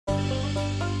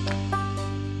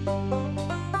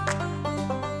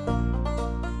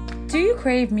Do you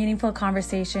crave meaningful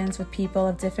conversations with people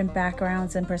of different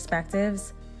backgrounds and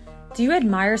perspectives? Do you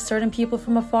admire certain people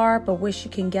from afar but wish you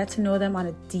can get to know them on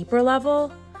a deeper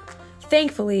level?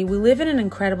 Thankfully, we live in an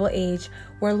incredible age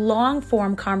where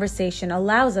long-form conversation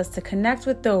allows us to connect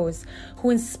with those who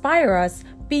inspire us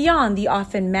beyond the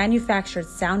often manufactured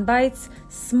sound bites,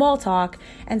 small talk,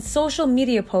 and social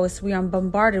media posts we are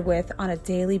bombarded with on a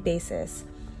daily basis.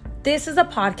 This is a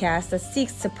podcast that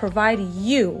seeks to provide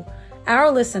you,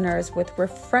 our listeners, with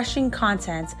refreshing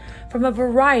content from a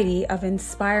variety of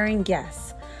inspiring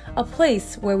guests, a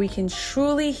place where we can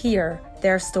truly hear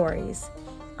their stories.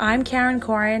 I'm Karen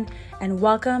Corin, and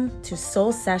welcome to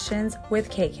Soul Sessions with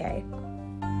KK.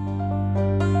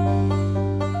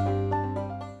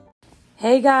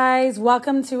 Hey guys,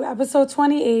 welcome to episode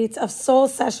 28 of Soul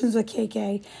Sessions with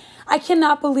KK. I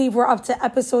cannot believe we're up to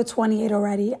episode 28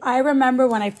 already. I remember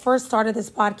when I first started this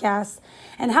podcast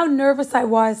and how nervous I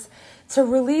was to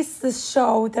release this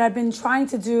show that I've been trying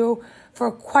to do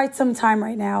for quite some time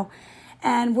right now.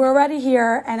 And we're already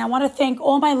here, and I want to thank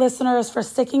all my listeners for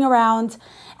sticking around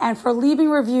and for leaving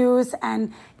reviews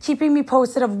and keeping me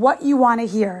posted of what you want to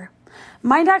hear.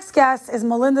 My next guest is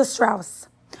Melinda Strauss.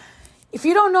 If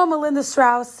you don't know Melinda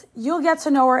Strauss, you'll get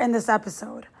to know her in this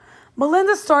episode.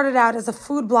 Melinda started out as a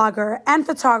food blogger and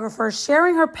photographer,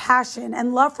 sharing her passion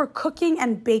and love for cooking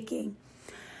and baking.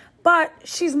 But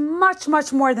she's much,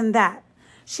 much more than that.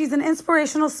 She's an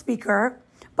inspirational speaker,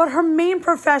 but her main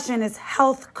profession is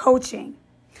health coaching.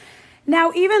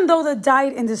 Now, even though the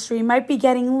diet industry might be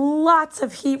getting lots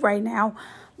of heat right now,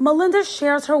 Melinda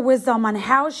shares her wisdom on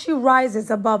how she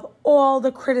rises above all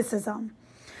the criticism.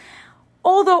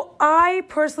 Although I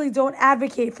personally don't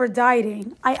advocate for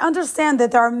dieting, I understand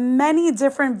that there are many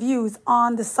different views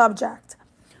on the subject.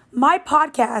 My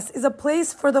podcast is a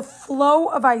place for the flow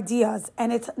of ideas,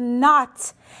 and it's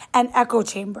not an echo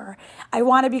chamber. I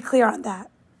want to be clear on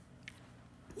that.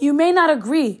 You may not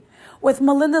agree with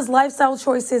Melinda's lifestyle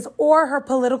choices or her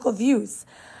political views,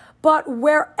 but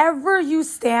wherever you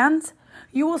stand,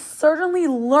 you will certainly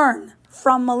learn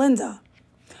from Melinda.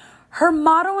 Her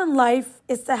motto in life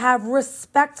is to have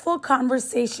respectful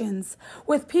conversations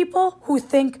with people who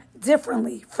think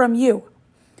differently from you.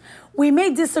 We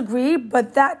may disagree,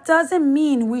 but that doesn't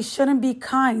mean we shouldn't be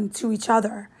kind to each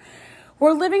other.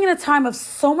 We're living in a time of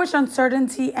so much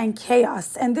uncertainty and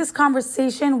chaos, and this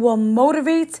conversation will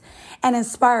motivate and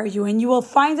inspire you, and you will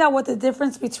find out what the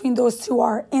difference between those two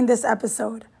are in this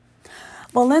episode.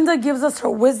 Melinda gives us her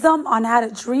wisdom on how to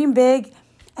dream big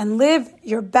and live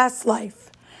your best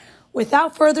life.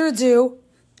 Without further ado,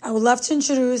 I would love to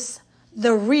introduce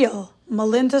the real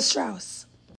Melinda Strauss.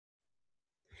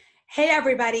 Hey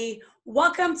everybody,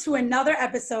 welcome to another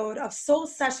episode of Soul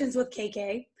Sessions with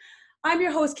KK. I'm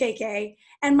your host KK,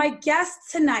 and my guest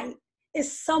tonight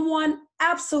is someone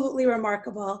absolutely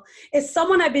remarkable. It's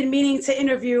someone I've been meaning to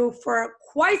interview for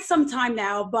quite some time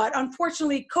now, but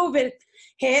unfortunately COVID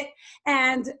hit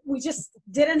and we just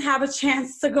didn't have a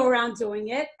chance to go around doing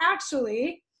it.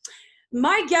 Actually,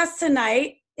 my guest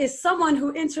tonight is someone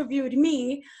who interviewed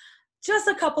me just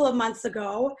a couple of months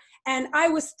ago, and I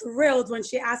was thrilled when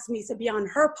she asked me to be on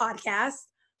her podcast.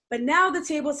 But now the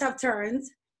tables have turned,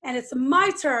 and it's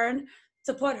my turn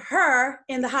to put her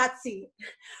in the hot seat.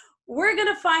 We're going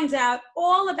to find out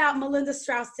all about Melinda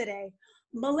Strauss today.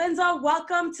 Melinda,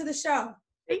 welcome to the show.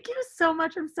 Thank you so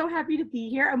much. I'm so happy to be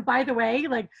here. And by the way,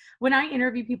 when I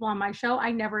interview people on my show,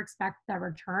 I never expect that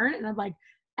return. And I'm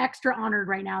extra honored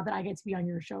right now that I get to be on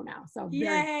your show now. So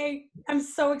yay. I'm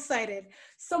so excited.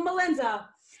 So Melinda,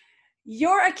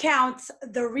 your account,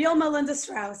 The Real Melinda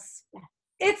Strauss,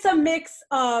 it's a mix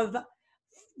of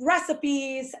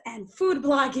recipes and food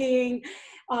blogging,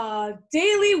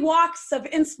 daily walks of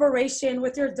inspiration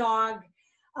with your dog,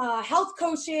 health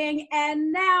coaching,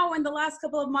 and now in the last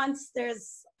couple of months,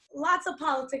 there's lots of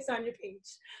politics on your page.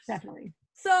 Definitely.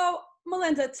 So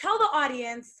Melinda, tell the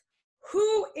audience,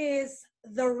 who is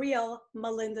the real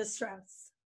Melinda Strauss?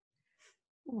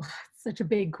 Oh, such a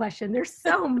big question. There's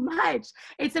so much.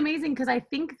 It's amazing because I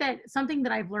think that something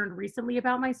that I've learned recently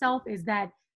about myself is that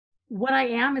what I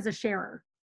am is a sharer.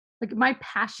 My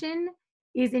passion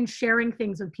is in sharing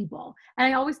things with people. And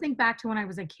I always think back to when I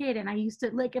was a kid and I used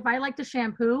to, if I liked a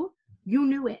shampoo, you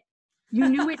knew it. You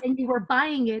knew it and you were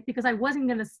buying it because I wasn't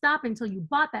going to stop until you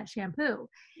bought that shampoo.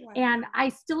 Wow. And I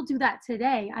still do that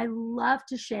today. I love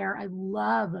to share. I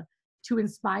love to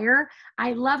inspire.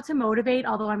 I love to motivate,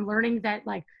 although I'm learning that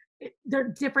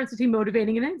there's a difference between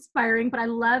motivating and inspiring, but I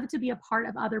love to be a part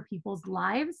of other people's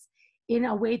lives in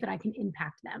a way that I can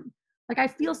impact them. I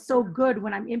feel so good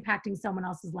when I'm impacting someone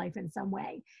else's life in some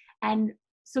way. And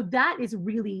so that is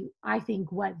really, I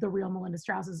think, what The Real Melinda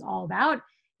Strauss is all about,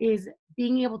 is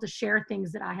being able to share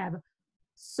things that I have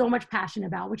so much passion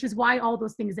about, which is why all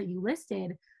those things that you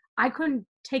listed, I couldn't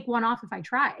take one off if I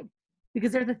tried,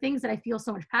 because they're the things that I feel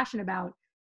so much passion about.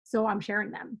 So I'm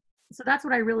sharing them. So that's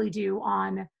what I really do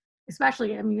on,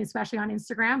 especially on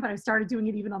Instagram, but I started doing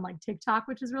it even on like TikTok,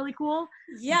 which is really cool.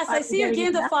 Yes, I see you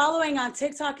gained a following on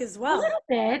TikTok as well. A little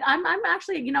bit. I'm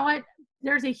actually, you know what?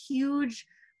 There's a huge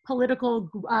political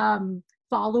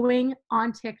following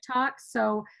on TikTok.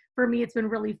 So for me, it's been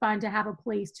really fun to have a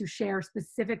place to share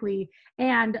specifically.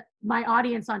 And my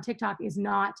audience on TikTok is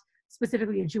not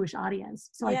specifically a Jewish audience.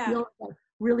 So I feel a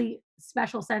really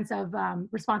special sense of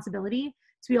responsibility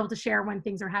to be able to share when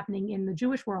things are happening in the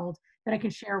Jewish world that I can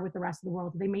share with the rest of the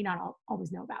world that they may not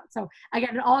always know about. So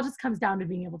again, it all just comes down to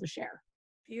being able to share.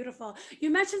 Beautiful. You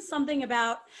mentioned something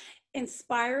about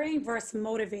inspiring versus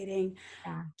motivating.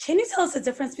 Yeah. Can you tell us the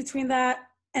difference between that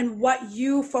and what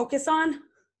you focus on?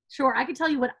 Sure. I can tell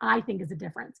you what I think is the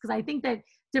difference, because I think that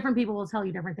different people will tell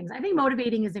you different things. I think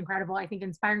motivating is incredible. I think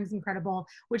inspiring is incredible.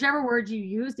 Whichever word you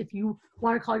used, if you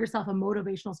want to call yourself a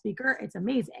motivational speaker, it's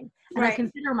amazing. And I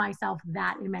consider myself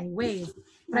that in many ways.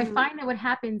 But I find that what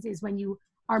happens is when you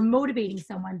are motivating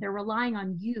someone, they're relying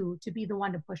on you to be the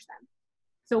one to push them.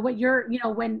 So what you're,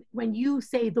 when you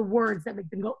say the words that make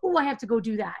them go, oh, I have to go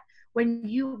do that. When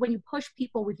you push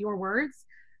people with your words,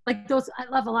 like those, I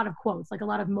love a lot of quotes, like a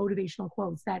lot of motivational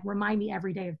quotes that remind me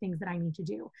every day of things that I need to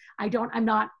do. I'm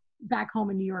not back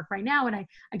home in New York right now, and I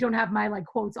don't have my like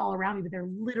quotes all around me, but they're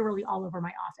literally all over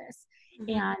my office.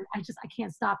 And I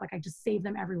can't stop. Like I just save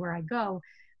them everywhere I go.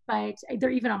 But they're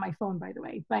even on my phone, by the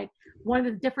way. But one of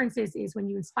the differences is when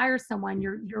you inspire someone,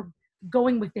 you're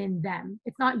going within them.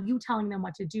 It's not you telling them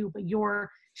what to do, but you're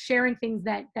sharing things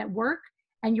that work,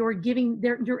 and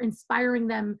you're inspiring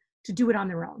them to do it on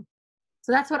their own.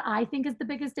 So that's what I think is the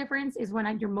biggest difference, is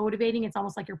when you're motivating, it's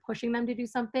almost like you're pushing them to do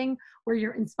something, where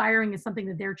you're inspiring is something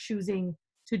that they're choosing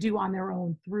to do on their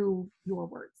own through your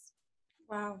words.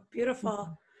 Wow,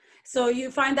 beautiful. So you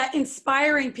find that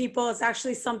inspiring people is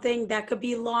actually something that could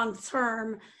be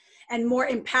long-term and more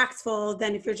impactful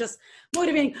than if you're just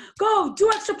motivating, go do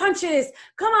extra punches,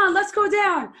 come on, let's go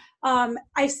down.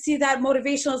 I see that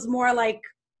motivational is more like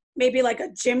maybe like a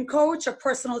gym coach, a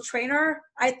personal trainer.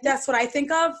 That's what I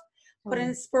think of. But an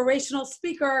inspirational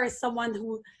speaker is someone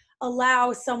who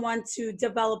allows someone to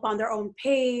develop on their own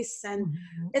pace. And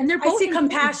I see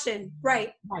compassion.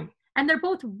 Right. And they're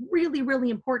both really,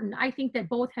 really important. I think that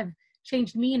both have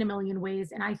changed me in a million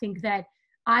ways. And I think that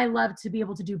I love to be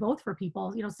able to do both for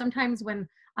people. Sometimes when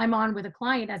I'm on with a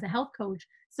client as a health coach,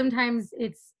 sometimes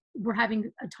we're having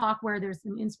a talk where there's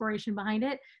some inspiration behind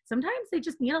it. Sometimes they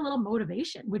just need a little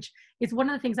motivation, which is one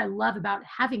of the things I love about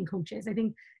having coaches. I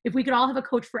think if we could all have a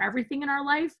coach for everything in our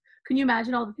life, can you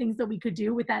imagine all the things that we could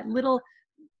do with that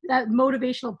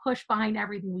motivational push behind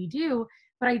everything we do?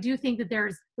 But I do think that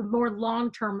there's the more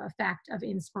long-term effect of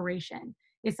inspiration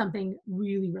is something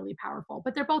really, really powerful.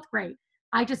 But they're both great.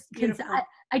 I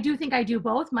do think I do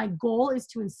both. My goal is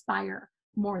to inspire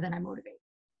more than I motivate.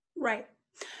 Right.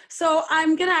 So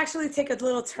I'm going to actually take a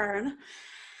little turn.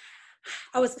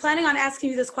 I was planning on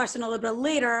asking you this question a little bit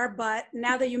later, but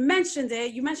now that you mentioned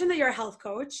that you're a health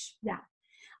coach. Yeah.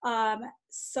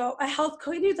 So a health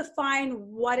coach, can you define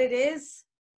what it is?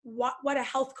 What a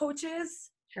health coach is?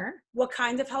 Sure. What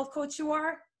kind of health coach you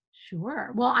are?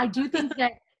 Sure. Well, I do think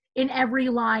that in every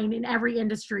line, in every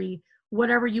industry,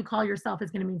 whatever you call yourself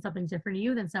is going to mean something different to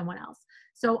you than someone else.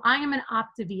 So I am an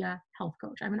Optavia health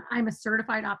coach. I'm a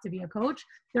certified Optavia coach.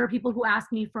 There are people who ask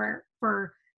me for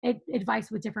advice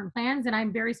with different plans, and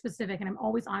I'm very specific, and I'm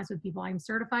always honest with people. I'm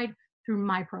certified through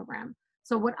my program.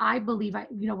 So what I believe,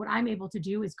 what I'm able to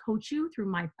do is coach you through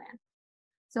my plan.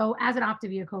 So as an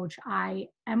Optavia coach, I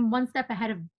am one step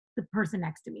ahead of the person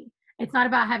next to me. It's not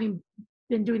about having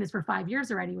been doing this for 5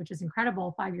 years already, which is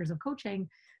incredible, 5 years of coaching,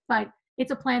 but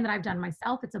it's a plan that I've done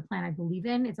myself. It's a plan I believe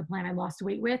in. It's a plan I lost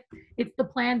weight with. It's the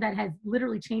plan that has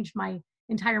literally changed my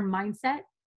entire mindset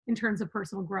in terms of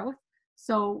personal growth.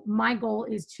 So my goal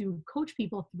is to coach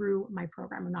people through my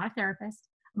program. I'm not a therapist.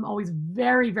 I'm always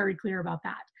very, very clear about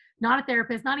that. Not a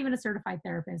therapist, not even a certified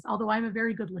therapist, although I'm a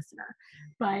very good listener.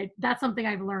 But that's something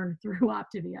I've learned through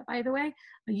Optavia. By the way,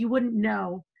 you wouldn't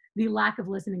know the lack of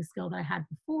listening skill that I had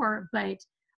before, but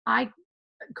I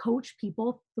coach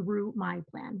people through my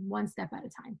plan, one step at a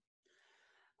time.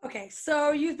 Okay,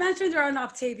 so you've mentioned you're an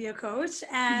Optavia coach,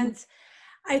 and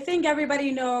I think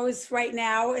everybody knows right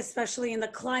now, especially in the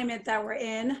climate that we're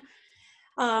in.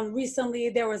 Recently,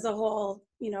 there was a whole,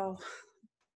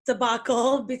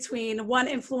 debacle between one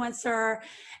influencer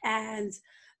and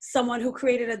someone who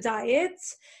created a diet.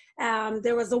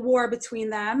 There was a war between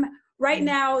them. Right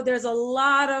now, there's a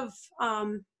lot of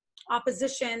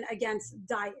opposition against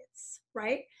diets,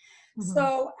 right? Mm-hmm.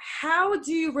 So how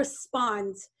do you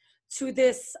respond to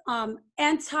this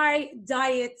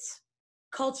anti-diet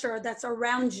culture that's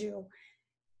around you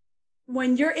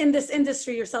when you're in this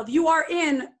industry yourself? You are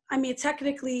in, I mean,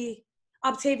 technically,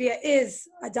 Optavia is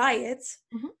a diet.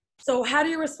 Mm-hmm. So how do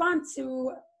you respond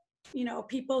to,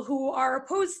 people who are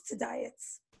opposed to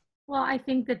diets? Well, I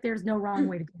think that there's no wrong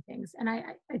way to do things. And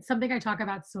it's something I talk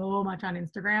about so much on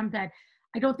Instagram, that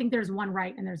I don't think there's one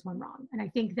right and there's one wrong. And I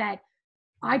think that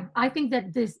I think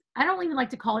that this, I don't even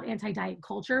like to call it anti-diet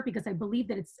culture, because I believe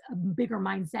that it's a bigger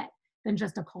mindset than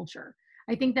just a culture.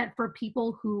 I think that for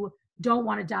people who don't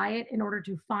want to diet in order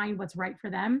to find what's right for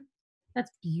them,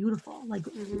 that's beautiful. Like,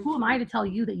 who am I to tell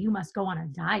you that you must go on a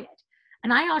diet?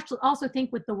 And I also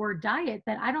think with the word diet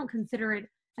that I don't consider it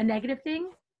a negative thing,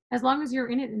 as long as you're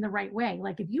in it in the right way.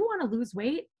 Like, if you want to lose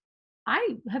weight,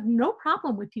 I have no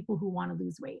problem with people who want to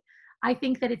lose weight. I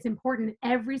think that it's important.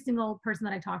 Every single person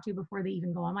that I talk to before they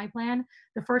even go on my plan,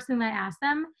 the first thing that I ask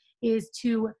them is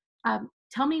to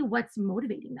tell me what's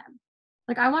motivating them.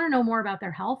 Like, I want to know more about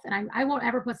their health, and I won't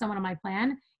ever put someone on my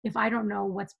plan if I don't know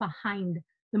what's behind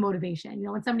the motivation.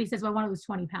 When somebody says, well, I want to lose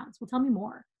 20 pounds, well, tell me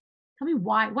more. Tell me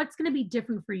why. What's going to be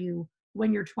different for you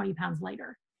when you're 20 pounds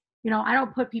lighter? I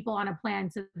don't put people on a plan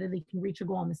so that they can reach a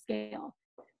goal on the scale.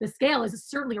 The scale is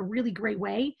certainly a really great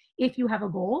way if you have a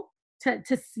goal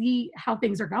to see how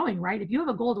things are going, right? If you have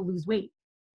a goal to lose weight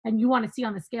and you want to see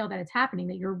on the scale that it's happening,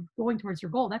 that you're going towards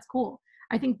your goal, that's cool.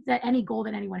 I think that any goal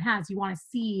that anyone has, you want to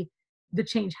see the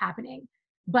change happening.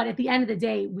 But at the end of the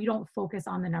day, we don't focus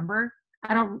on the number.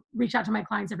 I don't reach out to my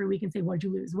clients every week and say, what'd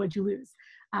you lose? What'd you lose?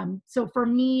 So for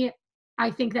me, I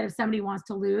think that if somebody wants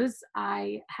to lose,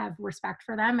 I have respect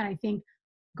for them, and I think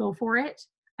go for it.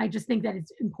 I just think that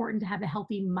it's important to have a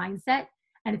healthy mindset,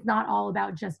 and it's not all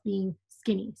about just being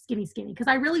skinny, skinny, skinny. Because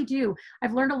I really do.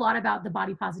 I've learned a lot about the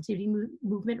body positivity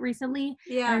movement recently.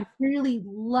 Yeah. And I really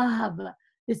love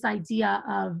this idea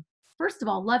of, first of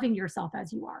all, loving yourself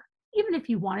as you are. Even if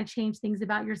you want to change things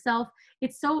about yourself,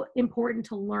 it's so important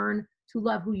to learn to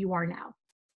love who you are now.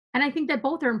 And I think that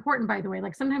both are important, by the way.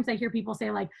 Like, sometimes I hear people say,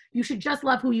 like, you should just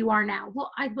love who you are now. Well,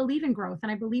 I believe in growth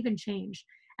and I believe in change.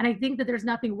 And I think that there's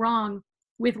nothing wrong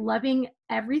with loving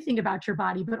everything about your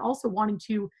body, but also wanting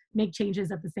to make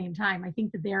changes at the same time. I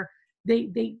think that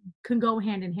they can go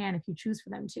hand in hand if you choose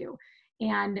for them to.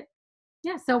 And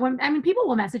yeah, so people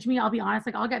will message me, I'll be honest,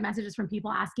 like, I'll get messages from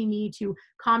people asking me to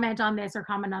comment on this or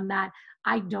comment on that.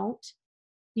 I don't,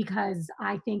 because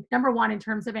I think, number one, in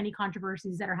terms of any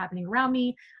controversies that are happening around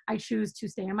me, I choose to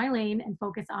stay in my lane and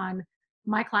focus on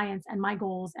my clients and my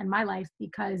goals and my life,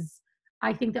 because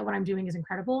I think that what I'm doing is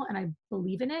incredible and I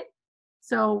believe in it.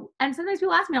 So, and sometimes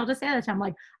people ask me, I'll just say that to them,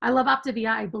 like, I love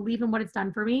Optavia. I believe in what it's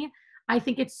done for me. I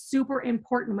think it's super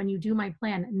important when you do my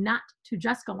plan not to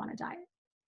just go on a diet.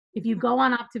 If you go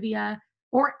on Optavia,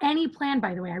 or any plan,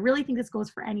 by the way, I really think this goes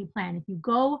for any plan. If you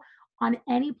go on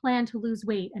any plan to lose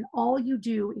weight and all you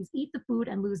do is eat the food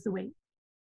and lose the weight,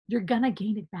 you're going to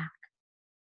gain it back.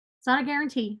 It's not a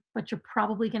guarantee, but you're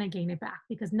probably going to gain it back,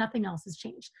 because nothing else has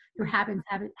changed. Your habits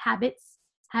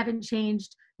haven't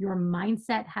changed. Your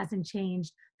mindset hasn't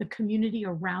changed. The community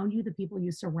around you, the people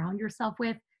you surround yourself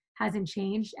with, hasn't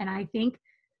changed. And I think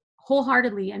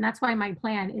wholeheartedly, and that's why my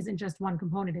plan isn't just one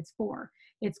component, it's four.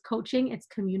 It's coaching, it's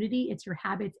community, it's your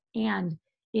habits, and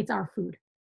it's our food.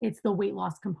 It's the weight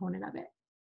loss component of it.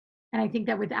 And I think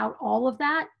that without all of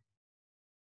that,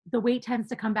 the weight tends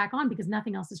to come back on, because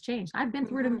nothing else has changed. I've been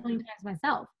through it a million times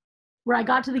myself, where I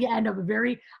got to the end of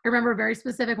I remember a very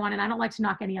specific one, and I don't like to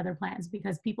knock any other plans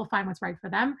because people find what's right for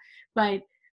them. But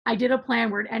I did a plan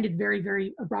where it ended very,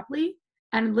 very abruptly.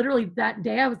 And literally that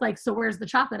day I was like, so where's the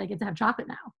chocolate? I get to have chocolate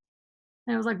now.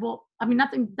 And I was like, well, I mean,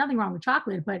 nothing wrong with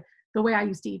chocolate, but the way I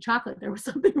used to eat chocolate, there was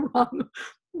something wrong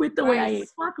with the way I ate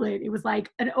chocolate. It was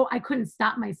like, I couldn't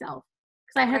stop myself,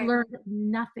 because I had learned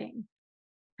nothing.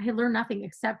 I had learned nothing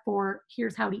except for,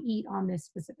 here's how to eat on this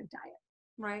specific diet.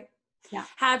 Right. Yeah.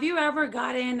 Have you ever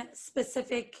gotten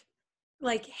specific,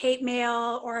 like, hate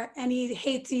mail or any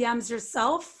hate DMs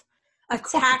yourself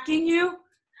attacking you?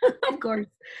 Of course.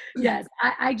 Yes.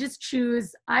 I just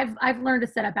choose, I've learned to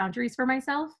set up boundaries for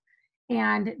myself.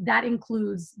 And that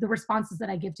includes the responses that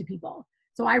I give to people.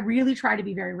 So I really try to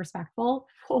be very respectful.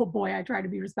 Oh boy, I try to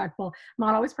be respectful. I'm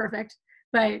not always perfect,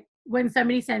 but when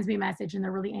somebody sends me a message and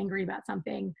they're really angry about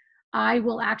something, I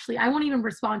won't even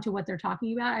respond to what they're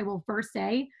talking about. I will first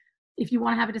say, if you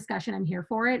want to have a discussion, I'm here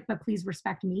for it, but please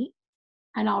respect me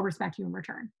and I'll respect you in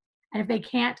return. And if they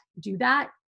can't do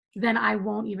that, then I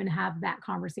won't even have that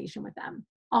conversation with them.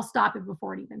 I'll stop it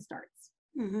before it even starts.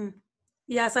 Mm-hmm.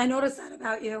 Yes, I noticed that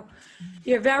about you.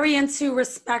 You're very into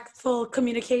respectful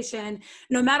communication,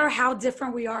 no matter how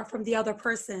different we are from the other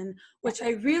person, Yeah. which I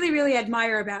really, really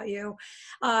admire about you.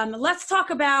 Let's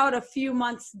talk about a few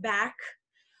months back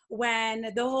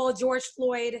when the whole George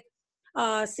Floyd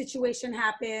situation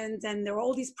happened, and there were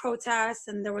all these protests,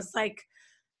 and there was like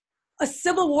a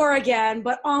civil war again,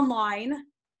 but online.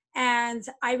 And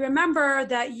I remember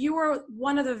that you were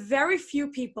one of the very few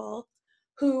people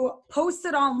who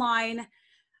posted online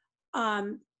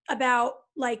about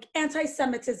like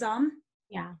anti-Semitism,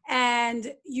 Yeah.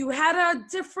 and you had a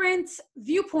different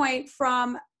viewpoint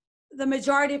from the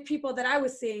majority of people that I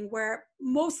was seeing, where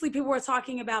mostly people were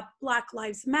talking about Black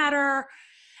Lives Matter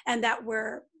and that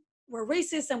we're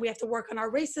racist and we have to work on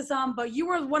our racism. But you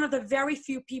were one of the very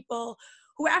few people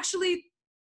who actually,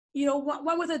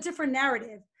 went with a different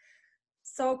narrative.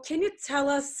 So can you tell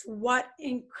us what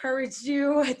encouraged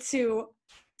you to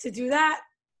do that?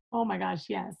 Oh my gosh,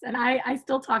 yes. And I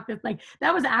still talk this, like,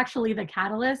 that was actually the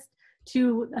catalyst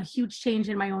to a huge change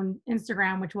in my own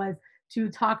Instagram, which was to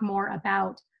talk more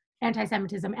about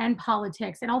anti-Semitism and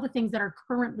politics and all the things that are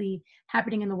currently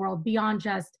happening in the world beyond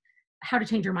just how to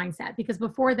change your mindset. Because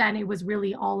before then, it was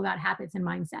really all about habits and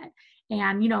mindset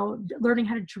and, learning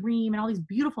how to dream and all these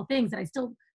beautiful things that I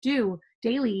still do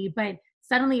daily. But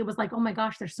suddenly it was like, oh my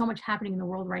gosh, there's so much happening in the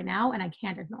world right now and I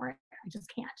can't ignore it. I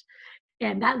just can't.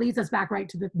 And that leads us back right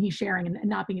to me sharing and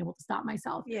not being able to stop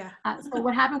myself. Yeah. So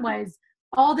what happened was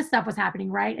all this stuff was happening,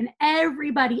 right? And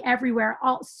everybody everywhere,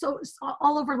 all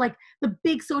over, like the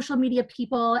big social media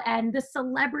people and the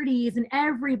celebrities and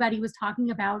everybody was talking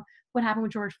about what happened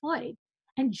with George Floyd.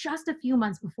 And just a few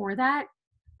months before that,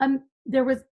 there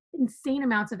was insane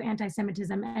amounts of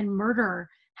anti-Semitism and murder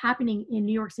happening in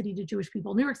New York City to Jewish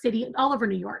people, New York City, all over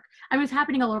New York. I mean, it was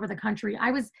happening all over the country.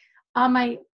 I was on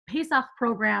my Pesach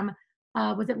program,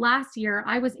 was it last year?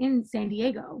 I was in San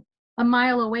Diego, a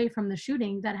mile away from the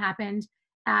shooting that happened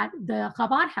at the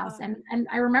Chabad house. And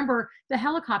I remember the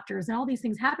helicopters and all these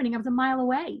things happening. I was a mile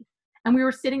away. And we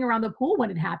were sitting around the pool when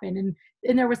it happened.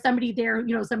 And there was somebody there,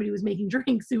 somebody who was making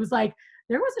drinks who was like,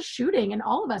 there was a shooting. And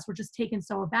all of us were just taken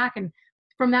so aback. And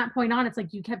from that point on, it's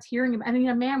like you kept hearing him. I mean,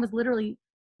 a man was literally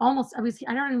I don't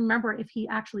even remember if he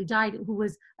actually died, who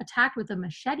was attacked with a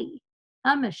machete.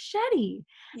 A machete.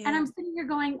 Yeah. And I'm sitting here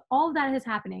going, all of that is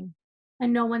happening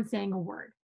and no one's saying a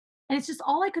word. And it's just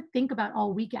all I could think about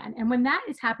all weekend. And when that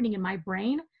is happening in my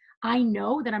brain, I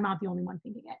know that I'm not the only one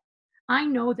thinking it. I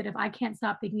know that if I can't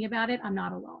stop thinking about it, I'm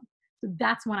not alone. So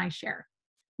that's when I share.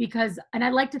 And I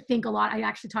like to think a lot. I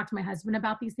actually talk to my husband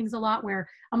about these things a lot, where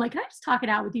I'm like, can I just talk it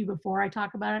out with you before I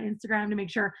talk about it on Instagram to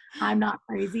make sure I'm not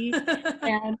crazy?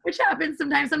 And which happens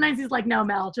sometimes. Sometimes he's like, no,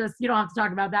 Mel, just, you don't have to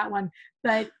talk about that one.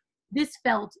 But this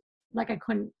felt like I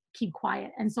couldn't keep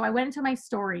quiet. And so I went into my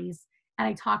stories and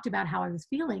I talked about how I was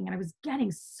feeling. And I was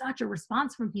getting such a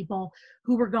response from people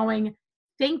who were going,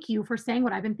 thank you for saying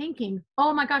what I've been thinking.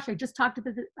 Oh my gosh, I just talked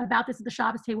about this at the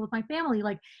Shabbos table with my family.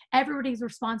 Like, everybody's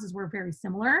responses were very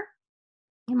similar.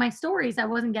 In my stories, I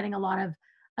wasn't getting a lot of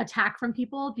attack from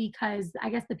people because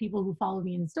I guess the people who follow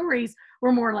me in stories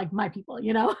were more like my people,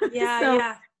 Yeah,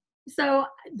 yeah. So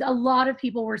a lot of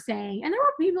people were saying, and there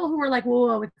were people who were like,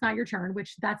 whoa, it's not your turn,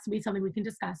 which that's something we can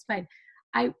discuss. But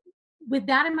with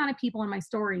that amount of people in my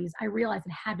stories, I realized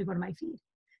it had to go to my feed,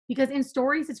 because in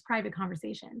stories, it's private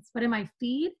conversations, but in my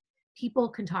feed, people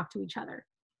can talk to each other.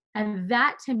 And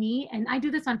that to me, and I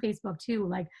do this on Facebook too,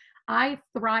 like I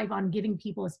thrive on giving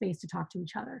people a space to talk to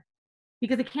each other,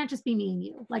 because it can't just be me and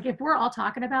you. Like, if we're all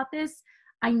talking about this,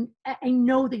 I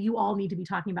know that you all need to be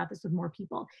talking about this with more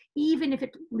people, even if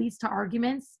it leads to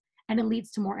arguments and it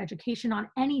leads to more education on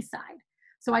any side.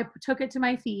 So I took it to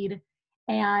my feed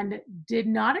and did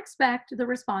not expect the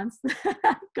response that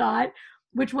I got,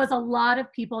 which was a lot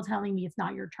of people telling me it's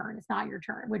not your turn,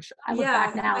 which I look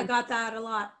back now. I got that a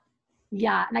lot.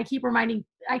 Yeah. And I keep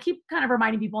kind of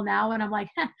reminding people now, and I'm like,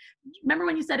 remember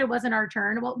when you said it wasn't our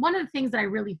turn? Well, one of the things that I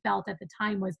really felt at the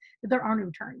time was that there are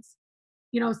no turns.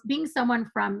 Being someone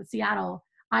from Seattle,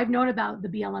 I've known about the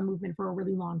BLM movement for a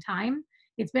really long time.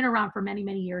 It's been around for many,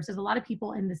 many years. There's a lot of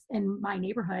people in my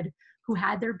neighborhood who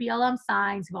had their BLM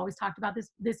signs, who've always talked about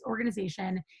this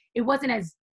organization. It wasn't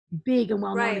as big and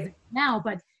well known as it is now,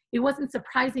 but it wasn't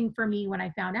surprising for me when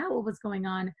I found out what was going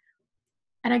on.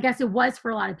 And I guess it was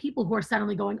for a lot of people who are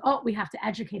suddenly going, oh, we have to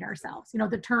educate ourselves.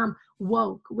 The term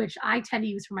woke, which I tend to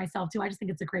use for myself too. I just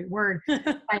think it's a great word.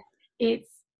 But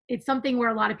it's something where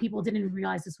a lot of people didn't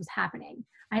realize this was happening.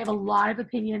 I have a lot of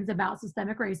opinions about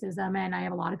systemic racism, and I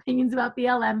have a lot of opinions about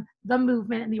BLM, the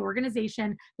movement and the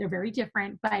organization. They're very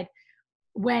different. But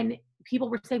when people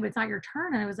were saying, but it's not your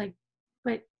turn, and I was like,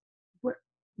 but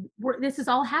this is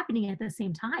all happening at the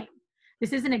same time.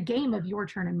 This isn't a game of your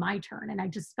turn and my turn. And I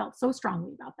just felt so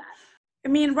strongly about that. I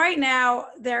mean, right now,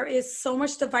 there is so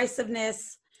much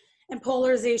divisiveness and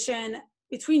polarization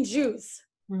between Jews,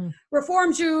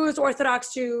 Reform Jews,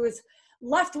 Orthodox Jews,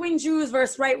 left-wing Jews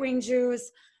versus right-wing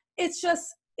Jews.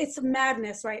 It's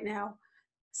madness right now.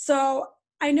 So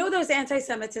I know there's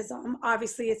anti-Semitism.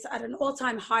 Obviously, it's at an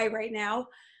all-time high right now.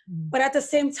 But at the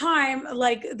same time,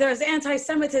 like, there's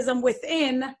anti-Semitism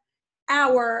within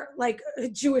our, like,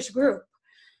 Jewish group.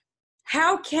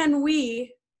 How can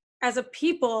we, as a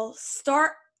people,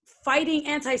 start fighting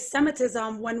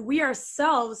anti-Semitism when we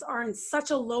ourselves are in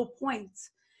such a low point?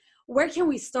 Where can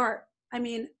we start? I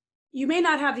mean, you may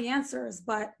not have the answers,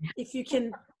 but if you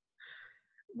can,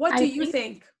 what do you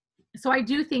think? So I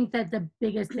do think that the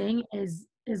biggest thing is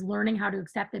learning how to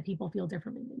accept that people feel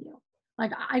differently than you.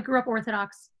 Like, I grew up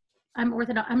Orthodox. I'm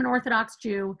an Orthodox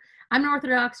Jew. I'm an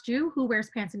Orthodox Jew who wears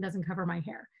pants and doesn't cover my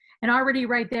hair. And already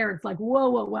right there, it's like, whoa,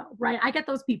 whoa, whoa, right? I get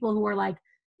those people who are like,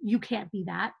 you can't be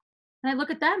that. And I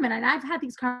look at them, and I've had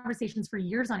these conversations for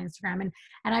years on Instagram, and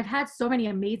I've had so many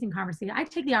amazing conversations. I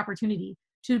take the opportunity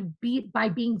by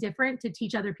being different, to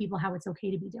teach other people how it's okay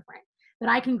to be different. That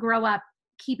I can grow up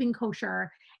keeping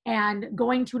kosher and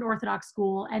going to an Orthodox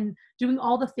school and doing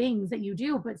all the things that you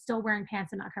do, but still wearing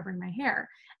pants and not covering my hair.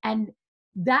 And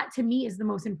that, to me, is the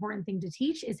most important thing to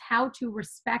teach, is how to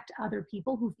respect other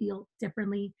people who feel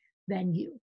differently than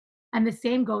you. And the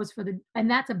same goes and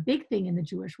that's a big thing in the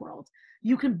Jewish world.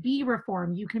 You can be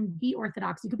Reform, you can be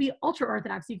Orthodox, you could be ultra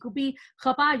Orthodox, you could be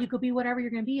Chabad, you could be whatever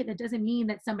you're going to be. That doesn't mean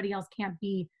that somebody else can't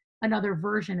be another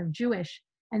version of Jewish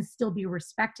and still be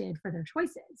respected for their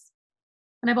choices.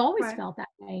 And I've always felt that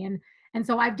way. And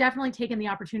so I've definitely taken the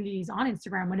opportunities on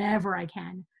Instagram whenever I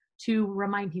can to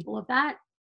remind people of that,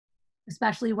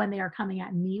 especially when they are coming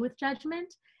at me with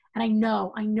judgment. And I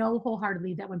know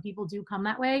wholeheartedly that when people do come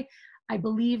that way, I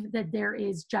believe that there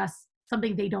is just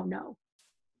something they don't know.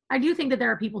 I do think that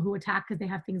there are people who attack because they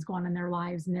have things going on in their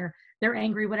lives and they're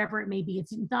angry, whatever it may be.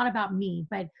 It's not about me.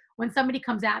 But when somebody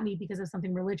comes at me because of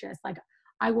something religious, like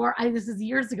this is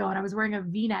years ago, and I was wearing a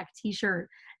V-neck t-shirt,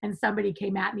 and somebody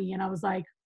came at me, and I was like,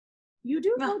 you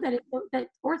do know that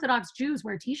Orthodox Jews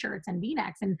wear t-shirts and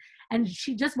V-necks, and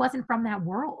she just wasn't from that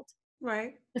world.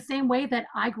 Right. The same way that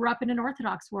I grew up in an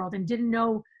Orthodox world and didn't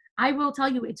know. I will tell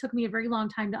you, it took me a very long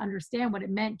time to understand what it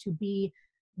meant to be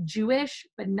Jewish,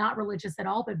 but not religious at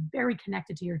all, but very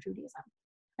connected to your Judaism,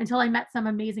 until I met some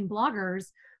amazing bloggers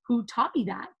who taught me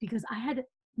that, because I had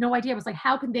no idea. I was like,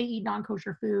 how can they eat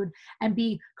non-kosher food and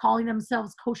be calling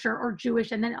themselves kosher or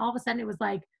Jewish? And then all of a sudden it was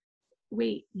like,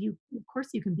 wait, of course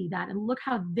you can be that. And look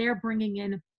how they're bringing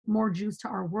in more Jews to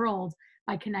our world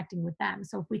by connecting with them.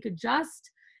 So if we could just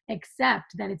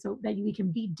accept that that we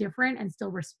can be different and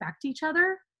still respect each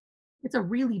other, it's a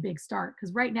really big start.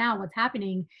 Because right now what's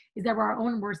happening is that we're our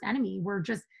own worst enemy. We're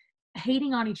just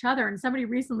hating on each other. And somebody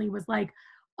recently was like,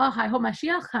 oh, I hope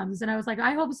Mashiach comes. And I was like,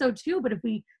 I hope so too. But if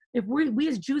we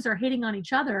as Jews are hating on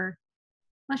each other,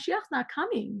 Mashiach's not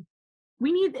coming.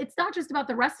 It's not just about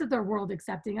the rest of the world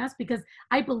accepting us, because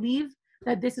I believe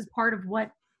that this is part of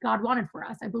what God wanted for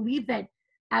us. I believe that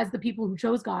as the people who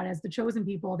chose God, as the chosen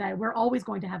people, that we're always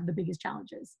going to have the biggest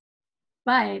challenges.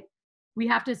 But we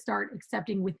have to start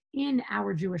accepting within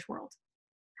our Jewish world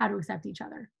how to accept each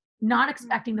other, not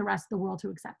expecting the rest of the world to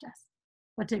accept us,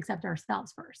 but to accept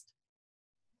ourselves first.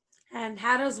 And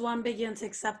how does one begin to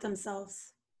accept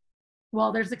themselves?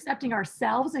 Well, there's accepting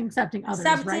ourselves and accepting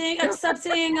others, right?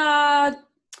 Accepting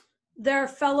their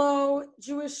fellow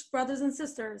Jewish brothers and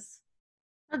sisters.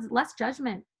 Less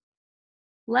judgment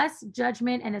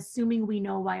and assuming we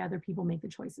know why other people make the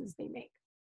choices they make.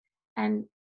 And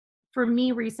for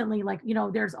me recently, like,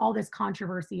 there's all this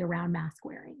controversy around mask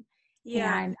wearing.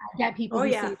 Yeah. And I get people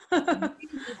who say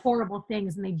horrible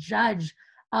things and they judge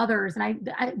others. And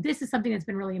this is something that's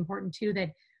been really important too, that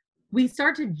we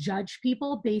start to judge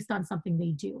people based on something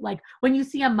they do. Like when you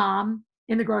see a mom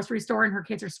in the grocery store and her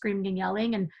kids are screaming and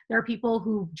yelling, and there are people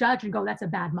who judge and go, that's a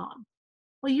bad mom.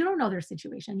 Well, you don't know their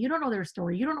situation. You don't know their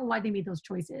story. You don't know why they made those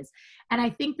choices. And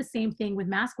I think the same thing with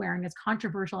mask wearing, as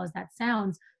controversial as that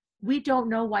sounds, we don't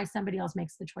know why somebody else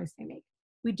makes the choice they make.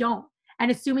 We don't.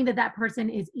 And assuming that person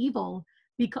is evil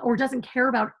or doesn't care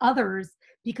about others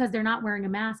because they're not wearing a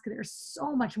mask, there's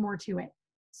so much more to it.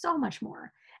 So much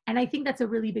more. And I think that's a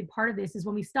really big part of this, is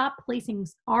when we stop placing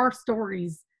our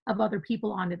stories of other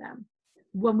people onto them,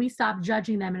 when we stop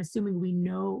judging them and assuming we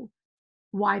know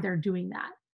why they're doing that.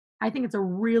 I think it's a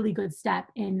really good step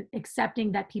in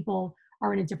accepting that people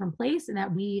are in a different place and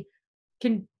that we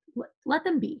can let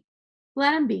them be.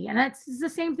 Let them be. And that's the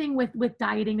same thing with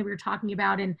dieting that we were talking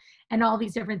about, and all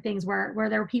these different things where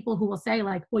there are people who will say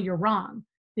like, well, you're wrong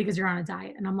because you're on a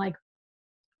diet. And I'm like,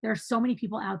 there are so many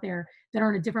people out there that are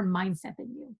in a different mindset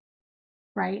than you,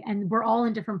 right? And we're all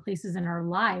in different places in our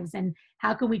lives. And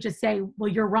how can we just say,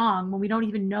 well, you're wrong, when we don't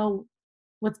even know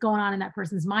what's going on in that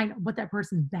person's mind, what that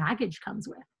person's baggage comes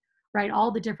with, right?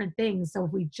 All the different things. So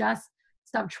if we just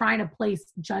stop trying to place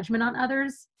judgment on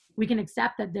others, we can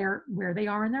accept that they're where they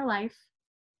are in their life.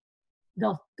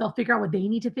 They'll figure out what they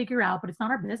need to figure out, but it's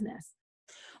not our business.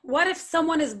 What if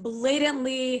someone is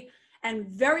blatantly and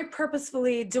very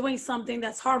purposefully doing something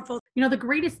that's harmful? You know, the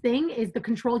greatest thing is the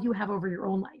control you have over your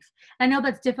own life. I know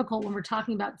that's difficult when we're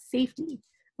talking about safety,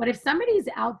 but if somebody's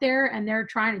out there and they're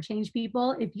trying to change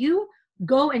people, if you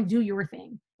go and do your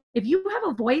thing, if you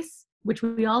have a voice, which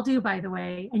we all do, by the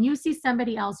way, and you see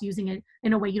somebody else using it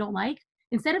in a way you don't like,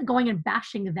 instead of going and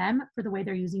bashing them for the way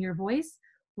they're using your voice,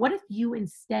 what if you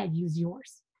instead use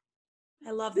yours?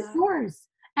 I love Use that. yours.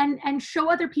 And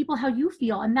show other people how you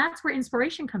feel. And that's where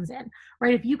inspiration comes in,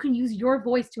 right? If you can use your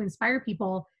voice to inspire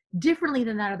people differently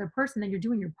than that other person, then you're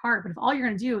doing your part. But if all you're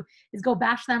going to do is go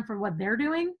bash them for what they're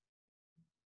doing,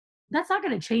 that's not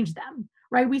going to change them,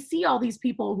 right? We see all these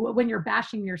people who, when you're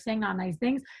bashing, you're saying not nice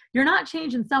things, you're not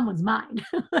changing someone's mind.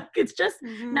 Like, it's just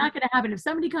not going to happen. If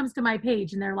somebody comes to my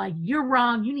page and they're like, you're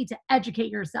wrong, you need to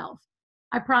educate yourself,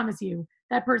 I promise you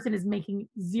that person is making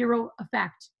zero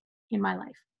effect in my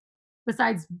life,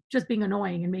 besides just being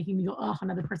annoying and making me go, oh,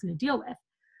 another person to deal with.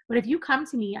 But if you come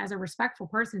to me as a respectful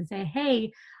person and say,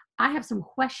 hey, I have some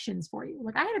questions for you.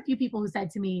 Like, I had a few people who said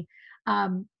to me,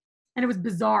 and it was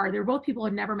bizarre. They were both people who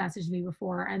had never messaged me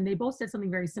before, and they both said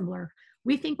something very similar.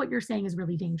 We think what you're saying is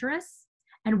really dangerous,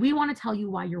 and we want to tell you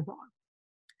why you're wrong.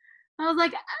 I was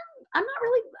like, I'm not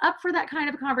really up for that kind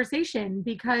of a conversation,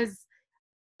 because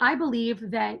I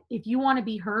believe that if you want to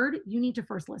be heard, you need to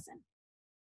first listen.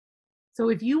 So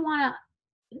if you want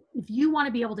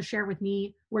to be able to share with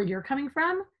me where you're coming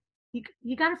from,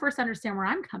 you got to first understand where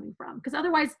I'm coming from, because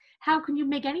otherwise, how can you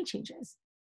make any changes?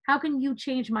 How can you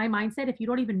change my mindset if you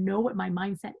don't even know what my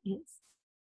mindset is?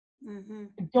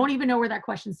 I don't even know where that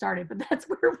question started, but that's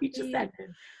where we just ended.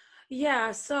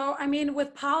 Yeah. So, I mean,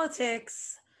 with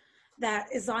politics, that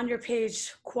is on your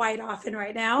page quite often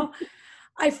right now,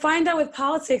 I find that with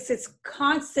politics, it's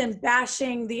constant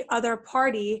bashing the other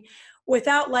party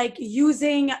without like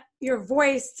using your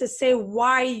voice to say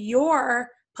why your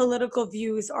political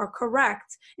views are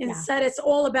correct. Instead, it's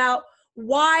all about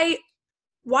why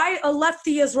a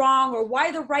lefty is wrong or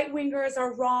why the right wingers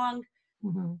are wrong.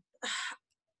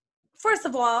 First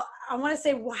of all, I want to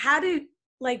say,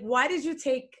 why did you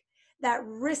take that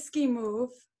risky move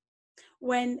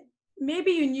when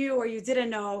maybe you knew or you didn't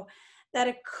know that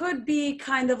it could be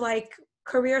kind of like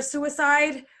career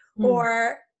suicide,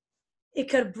 or it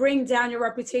could bring down your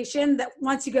reputation that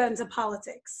once you get into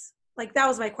politics? Like, that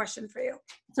was my question for you.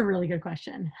 It's a really good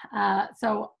question.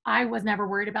 So I was never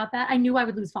worried about that. I knew I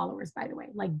would lose followers, by the way,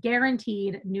 like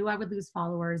guaranteed knew I would lose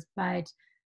followers, but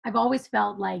I've always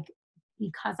felt like,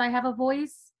 because I have a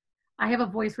voice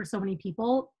for so many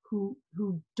people who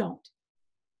don't.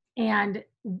 And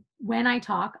when I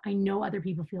talk, I know other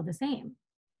people feel the same.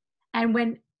 And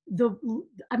when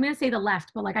I'm going to say the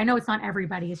left, but like, I know it's not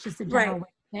everybody, it's just a general way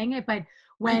of saying it. But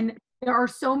when there are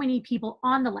so many people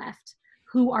on the left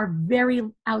who are very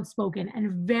outspoken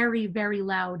and very, very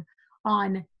loud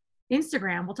on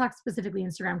Instagram, we'll talk specifically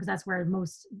Instagram because that's where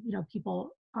most,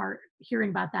 people are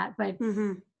hearing about that. But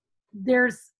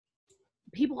there's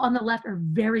people on the left are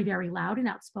very, very loud and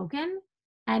outspoken.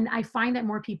 And I find that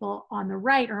more people on the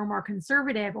right or more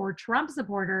conservative or Trump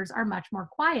supporters are much more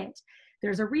quiet.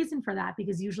 There's a reason for that,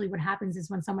 because usually what happens is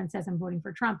when someone says I'm voting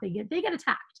for Trump, they get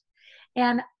attacked.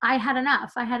 And I had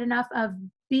enough. I had enough of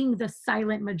being the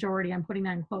silent majority. I'm putting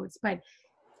that in quotes, but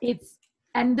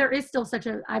and there is still such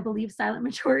a, I believe, silent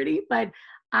majority, but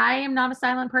I am not a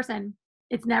silent person.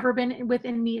 It's never been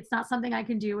within me. It's not something I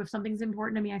can do. If something's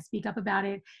important to me, I speak up about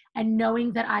it. And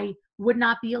knowing that I would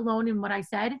not be alone in what I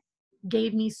said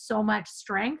gave me so much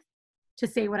strength to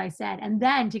say what I said. And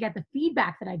then to get the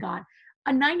feedback that I got,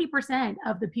 90%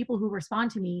 of the people who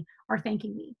respond to me are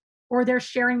thanking me, or they're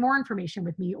sharing more information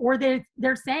with me, or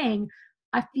they're saying,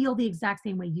 I feel the exact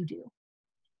same way you do.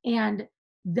 And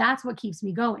that's what keeps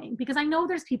me going, because I know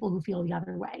there's people who feel the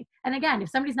other way. And again, if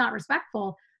somebody's not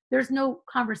respectful, there's no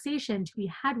conversation to be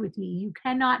had with me. You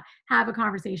cannot have a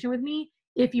conversation with me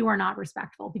if you are not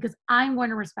respectful, because I'm going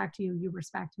to respect you. You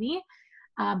respect me.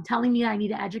 Telling me I need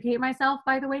to educate myself,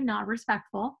 by the way, not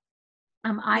respectful.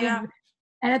 And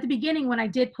at the beginning, when I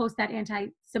did post that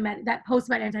post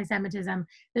about anti-Semitism,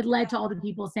 that led to all the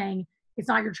people saying, it's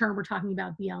not your turn. We're talking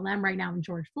about BLM right now and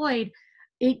George Floyd.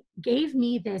 It gave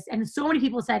me this, and so many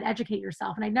people said, educate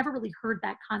yourself. And I never really heard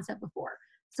that concept before.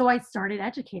 So I started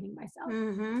educating myself.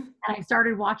 And I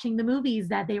started watching the movies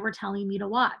that they were telling me to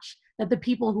watch, that the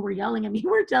people who were yelling at me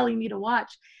were telling me to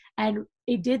watch. And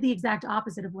it did the exact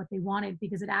opposite of what they wanted,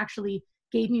 because it actually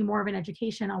gave me more of an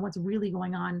education on what's really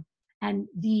going on. And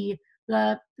the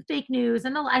fake news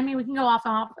and we can go off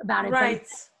about it, right. But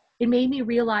it made me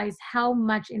realize how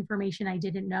much information I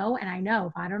didn't know. And I know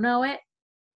if I don't know it,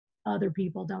 other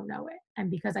people don't know it. And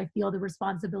because I feel the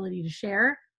responsibility to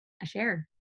share, I shared.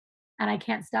 And I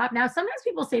can't stop. Now, sometimes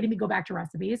people say to me, go back to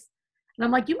recipes. And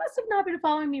I'm like, you must have not been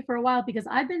following me for a while, because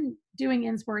I've been doing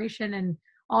inspiration and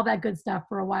all that good stuff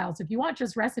for a while. So if you want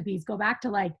just recipes, go back to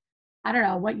like, I don't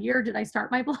know, what year did I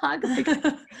start my blog? Like, it's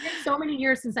been so many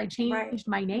years since I changed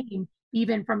my name,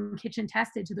 even from Kitchen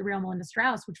Tested to the Real Melinda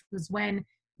Strauss, which was when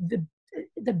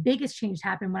the biggest change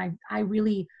happened, when I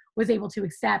really was able to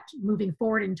accept moving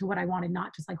forward into what I wanted,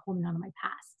 not just like holding on to my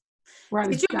past.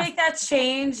 Did you make that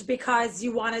change because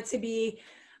you wanted to be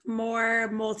more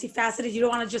multifaceted? You don't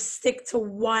want to just stick to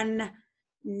one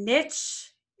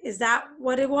niche? Is that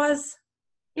what it was?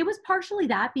 It was partially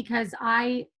that, because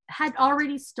I had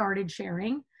already started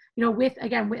sharing, with,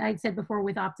 again, I said before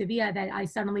with Optavia, that I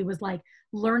suddenly was like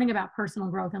learning about personal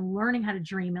growth and learning how to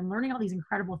dream and learning all these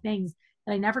incredible things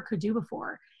that I never could do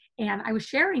before. And I was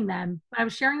sharing them, but I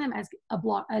was sharing them as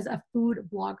a food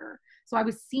blogger. So I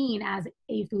was seen as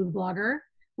a food blogger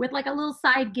with like a little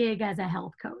side gig as a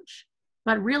health coach.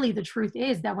 But really the truth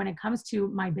is that when it comes to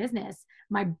my business,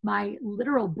 my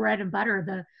literal bread and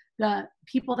butter, the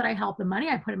people that I help, the money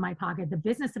I put in my pocket, the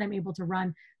business that I'm able to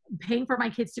run, paying for my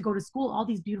kids to go to school, all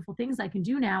these beautiful things I can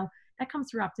do now, that comes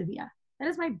through Optavia. That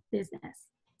is my business.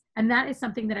 And that is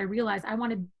something that I realized I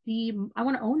want to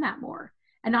own that more,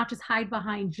 and not just hide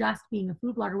behind just being a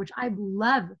food blogger, which I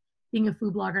love being a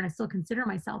food blogger and I still consider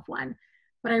myself one.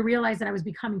 But I realized that I was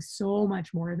becoming so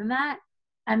much more than that.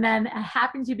 And then it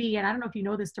happened to be, and I don't know if you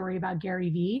know the story about Gary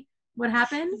Vee, what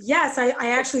happened? Yes, I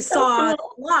actually saw it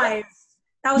live.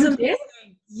 That was amazing.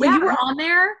 When you were on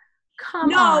there?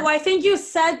 Come on. No, I think you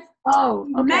said,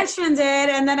 you mentioned it,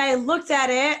 and then I looked at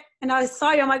it and I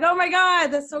saw you. I'm like, oh my God,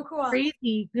 that's so cool.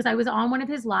 Crazy, because I was on one of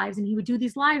his lives, and he would do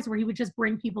these lives where he would just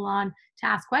bring people on to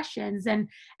ask questions. And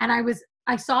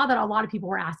I saw that a lot of people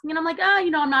were asking, and I'm like, I'm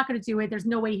not going to do it. There's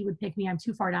no way he would pick me. I'm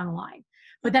too far down the line.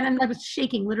 But then I was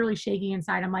shaking, literally shaking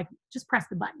inside. I'm like, just press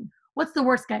the button. What's the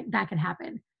worst that could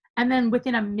happen? And then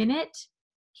within a minute,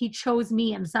 he chose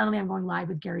me, and suddenly I'm going live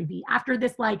with Gary Vee. After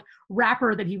this like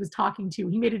rapper that he was talking to,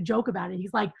 he made a joke about it.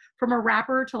 He's like, from a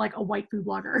rapper to like a white food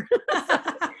blogger.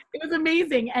 It was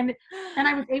amazing. And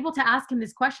I was able to ask him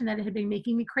this question that had been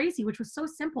making me crazy, which was so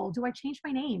simple. Do I change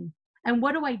my name? And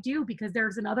what do I do? Because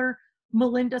there's another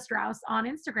Melinda Strauss on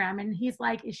Instagram. And he's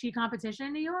like, is she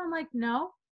competition to you? I'm like,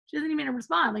 no, she doesn't even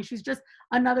respond. Like, she's just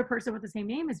another person with the same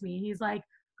name as me. He's like,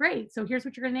 great. So here's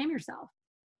what you're going to name yourself.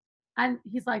 And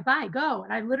he's like, bye, go.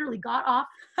 And I literally got off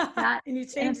that. And you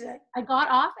changed it. I got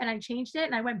off and I changed it.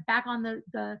 And I went back on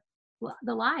the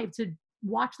live to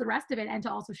watch the rest of it and to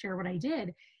also share what I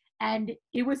did. And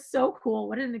it was so cool.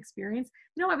 What an experience.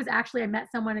 I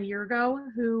met someone a year ago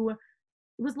who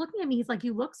was looking at me. He's like,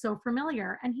 you look so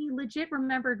familiar. And he legit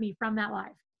remembered me from that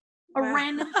live. A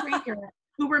random stranger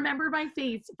who remembered my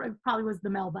face, probably was the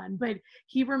Mel Bun, but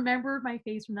he remembered my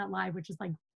face from that live, which is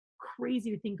like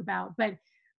crazy to think about. But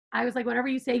I was like, whatever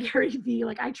you say, Gary Vee,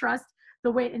 like I trust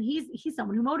the way, and he's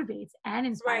someone who motivates and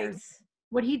inspires. Right.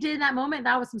 What he did in that moment,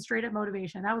 that was some straight up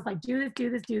motivation. That was like, do this,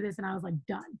 do this, do this. And I was like,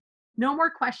 done. No more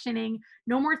questioning,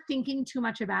 no more thinking too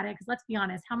much about it. Because let's be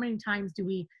honest, how many times do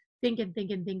we think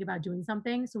about doing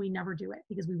something so we never do it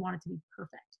because we want it to be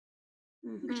perfect?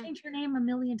 You can change your name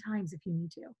 1,000,000 times if you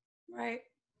need to.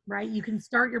 Right. You can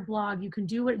start your blog. You can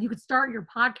do it. You could start your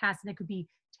podcast and it could be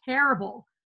terrible.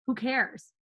 Who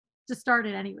cares? Just start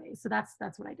it anyway. So that's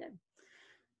what I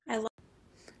did.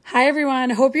 Hi, everyone.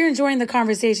 Hope you're enjoying the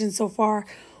conversation so far.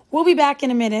 We'll be back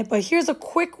in a minute, but here's a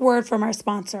quick word from our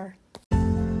sponsor.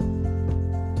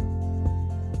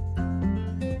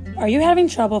 Are you having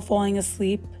trouble falling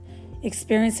asleep,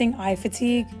 experiencing eye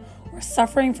fatigue, or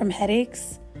suffering from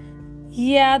headaches?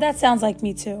 Yeah, that sounds like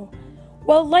me too.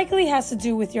 Well, it likely has to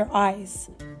do with your eyes.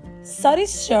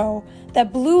 Studies show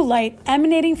that blue light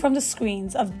emanating from the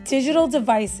screens of digital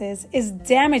devices is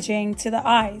damaging to the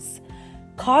eyes,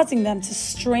 causing them to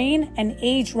strain and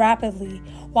age rapidly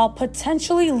while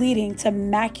potentially leading to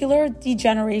macular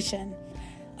degeneration.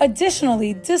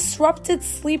 Additionally, disrupted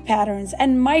sleep patterns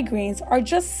and migraines are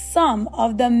just some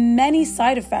of the many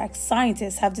side effects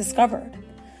scientists have discovered.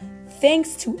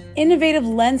 thanks to innovative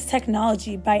lens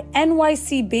technology by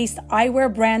NYC-based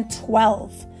eyewear brand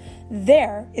 12.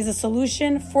 There is a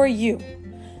solution for you.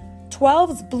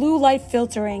 12's blue light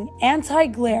filtering,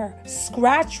 anti-glare,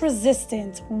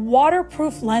 scratch-resistant,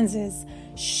 waterproof lenses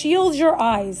shield your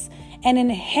eyes and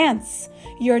enhance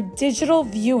your digital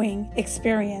viewing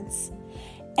experience.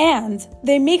 And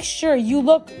they make sure you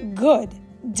look good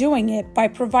doing it by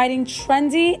providing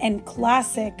trendy and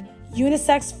classic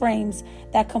unisex frames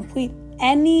that complete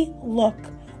any look,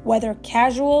 whether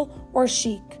casual or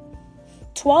chic.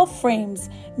 12 frames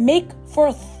make for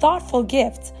a thoughtful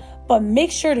gift, but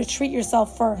make sure to treat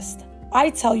yourself first. I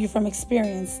tell you from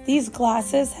experience, these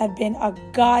glasses have been a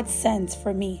godsend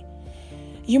for me.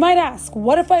 You might ask,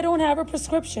 what if I don't have a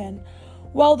prescription?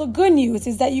 Well, the good news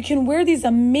is that you can wear these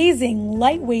amazing,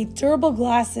 lightweight, durable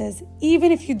glasses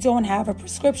even if you don't have a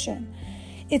prescription.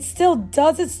 It still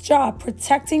does its job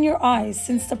protecting your eyes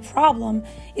since the problem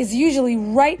is usually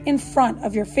right in front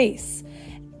of your face.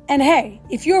 And hey,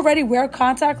 if you already wear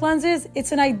contact lenses,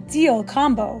 it's an ideal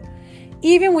combo.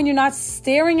 Even when you're not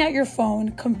staring at your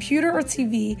phone, computer, or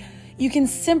TV, you can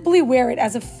simply wear it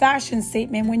as a fashion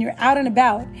statement when you're out and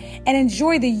about and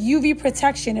enjoy the UV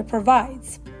protection it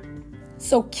provides.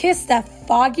 So kiss that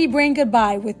foggy brain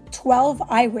goodbye with 12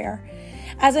 eyewear.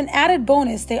 As an added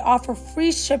bonus, they offer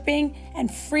free shipping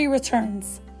and free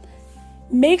returns.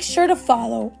 Make sure to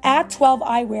follow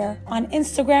 @12eyewear on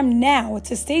Instagram now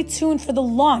to stay tuned for the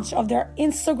launch of their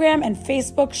Instagram and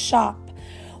Facebook shop,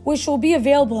 which will be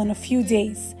available in a few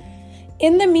days.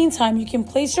 In the meantime, you can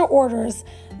place your orders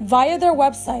via their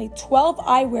website,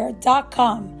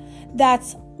 12eyewear.com.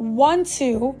 That's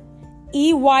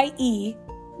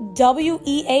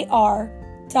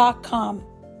 12EYEWEAR.com.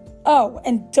 Oh,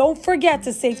 and don't forget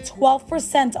to save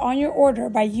 12% on your order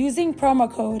by using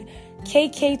promo code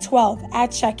KK12 at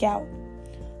checkout.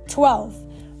 12.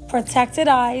 Protected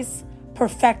eyes,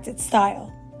 perfected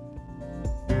style.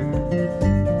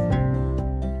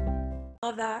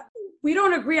 Love that. We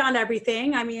don't agree on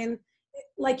everything. I mean,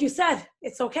 like you said,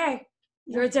 it's okay.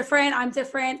 You're different. I'm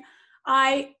different.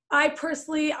 I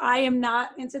personally, I am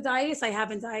not into diets. I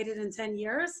haven't dieted in 10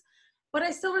 years, but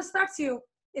I still respect you.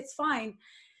 It's fine.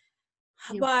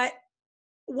 But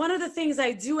one of the things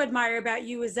I do admire about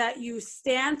you is that you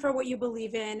stand for what you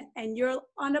believe in and you're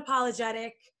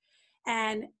unapologetic.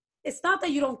 And it's not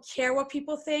that you don't care what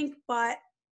people think, but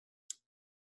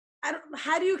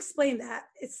how do you explain that?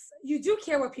 You do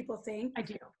care what people think. I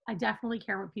do. I definitely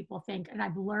care what people think. And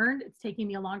I've learned, it's taken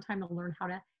me a long time to learn how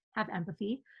to have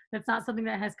empathy. That's not something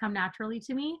that has come naturally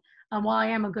to me. While I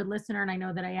am a good listener and I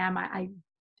know that I am,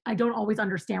 I don't always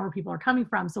understand where people are coming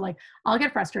from. So like, I'll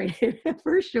get frustrated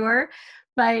for sure,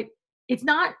 but it's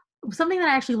not something that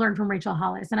I actually learned from Rachel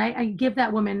Hollis. And I give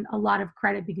that woman a lot of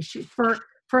credit because for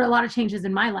a lot of changes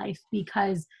in my life,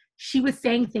 because she was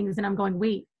saying things and I'm going,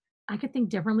 wait, I could think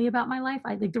differently about my life.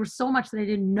 There was so much that I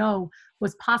didn't know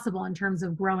was possible in terms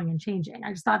of growing and changing.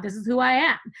 I just thought this is who I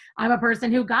am. I'm a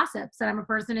person who gossips and I'm a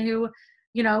person who,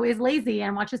 is lazy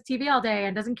and watches TV all day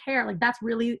and doesn't care. Like that's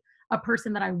really a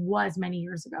person that I was many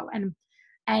years ago.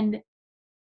 And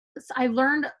I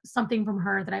learned something from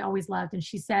her that I always loved. And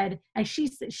she said, and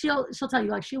she'll tell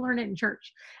you, like she learned it in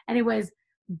church. And it was,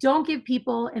 don't give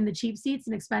people in the cheap seats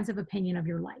an expensive opinion of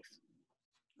your life.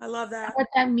 I love that. And what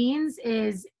that means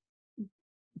is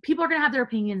people are going to have their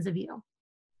opinions of you.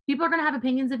 People are going to have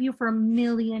opinions of you for a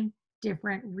million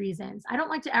different reasons. I don't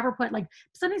like to ever put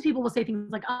sometimes people will say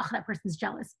things like, oh, that person's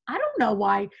jealous. I don't know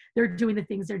why they're doing the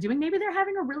things they're doing. Maybe they're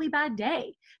having a really bad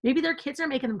day. Maybe their kids are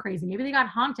making them crazy. Maybe they got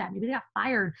honked at. Maybe they got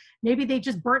fired. Maybe they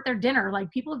just burnt their dinner. Like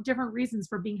people have different reasons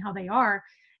for being how they are.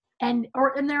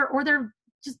 Or they're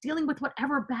just dealing with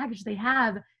whatever baggage they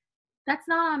have. That's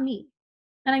not on me.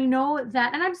 And I know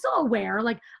that, and I'm so aware,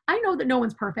 I know that no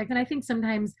one's perfect. And I think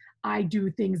sometimes I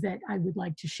do things that I would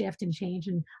like to shift and change,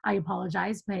 and I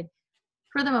apologize. But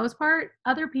for the most part,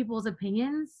 other people's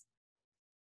opinions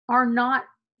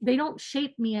they don't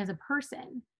shape me as a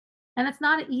person. And it's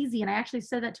not easy. And I actually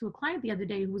said that to a client the other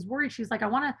day who was worried. She was like, I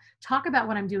want to talk about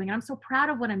what I'm doing. And I'm so proud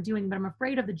of what I'm doing, but I'm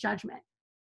afraid of the judgment.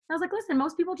 And I was like, listen,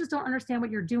 most people just don't understand what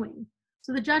you're doing.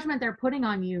 So the judgment they're putting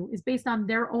on you is based on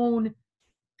their own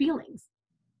feelings,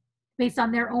 based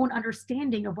on their own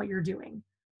understanding of what you're doing.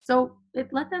 So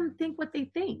let them think what they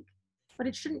think, but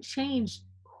it shouldn't change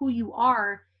who you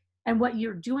are and what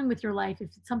you're doing with your life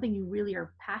if it's something you really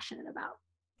are passionate about.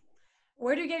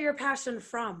 Where do you get your passion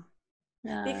from?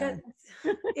 Because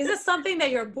is this something that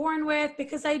you're born with?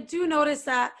 Because I do notice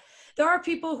that there are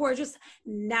people who are just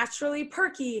naturally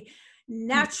perky,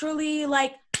 naturally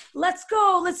let's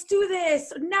go, let's do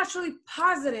this, naturally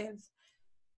positive.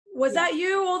 Was that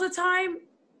you all the time?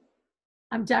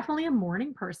 I'm definitely a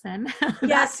morning person.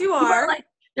 Yes, you are.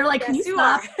 They're like, can you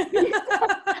Yes, you stop?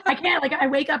 are. I can't. Like, I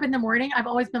wake up in the morning. I've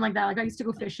always been like that. Like, I used to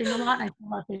go fishing a lot, and I still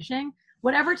love fishing.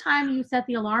 Whatever time you set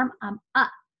the alarm, I'm up.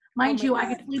 Oh Mind my you, I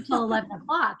God. can sleep till 11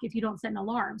 o'clock if you don't set an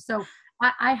alarm. So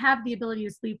I have the ability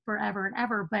to sleep forever and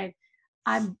ever, but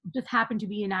I'm just happen to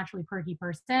be a naturally perky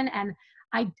person. And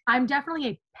I'm definitely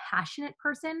a passionate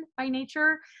person by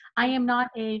nature. I am not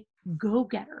a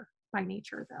go-getter by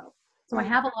nature, though. So I Mm.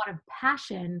 have a lot of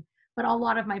passion, but a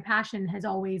lot of my passion has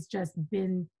always just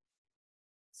been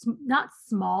not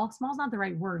small. Small is not the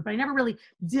right word, but I never really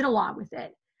did a lot with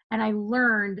it. And I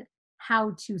learned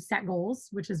how to set goals,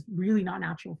 which is really not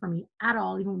natural for me at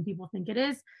all, even when people think it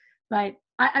is. But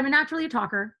I'm naturally a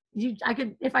talker. I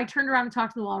could, if I turned around and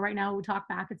talked to the wall right now, we'll talk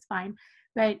back. It's fine.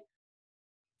 But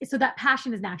so that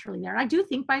passion is naturally there. And I do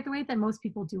think, by the way, that most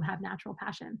people do have natural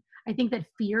passion. I think that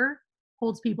fear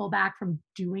holds people back from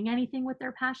doing anything with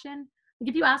their passion. Like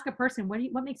if you ask a person,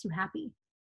 what makes you happy?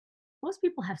 Most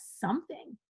people have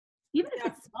something. Even if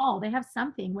Yeah. it's small, they have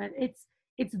something where it's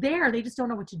there. They just don't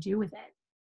know what to do with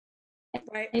it.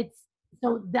 Right. It's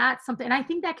so that's something, and I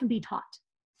think that can be taught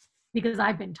because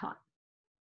I've been taught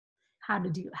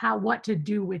what to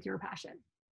do with your passion.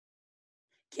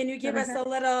 Can you Does that give make us sense? a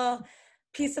little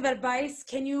piece of advice?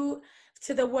 Can you,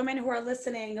 to the women who are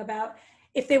listening, about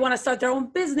if they want to start their own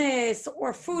business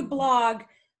or food blog,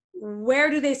 where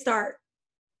do they start?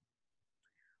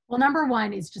 Well, number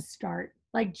one is just start.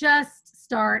 Like just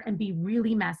start and be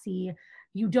really messy.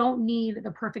 You don't need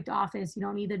the perfect office. You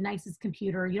don't need the nicest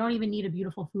computer. You don't even need a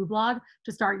beautiful food blog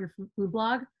to start your food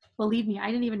blog. Believe me, I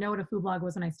didn't even know what a food blog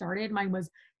was when I started. Mine was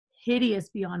hideous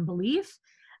beyond belief.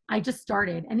 I just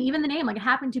started. And even the name, like it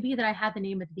happened to be that I had the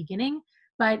name at the beginning,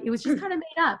 but it was just kind of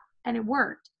made up and it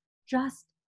worked. Just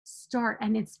start.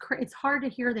 And it's hard to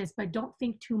hear this, but don't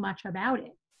think too much about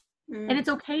it. And Mm. it's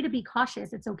okay to be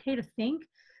cautious. It's okay to think.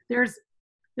 There's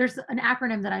there's an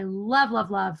acronym that I love, love,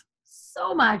 love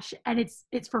so much, and it's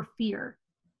for fear.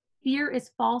 Fear is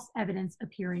false evidence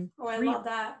appearing Oh, I real. love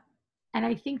that. And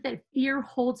I think that fear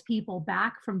holds people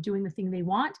back from doing the thing they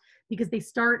want because they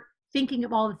start thinking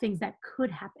of all the things that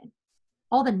could happen,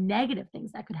 all the negative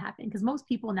things that could happen. Because most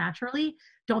people naturally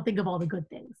don't think of all the good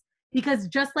things. Because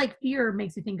just like fear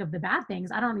makes you think of the bad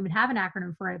things, I don't even have an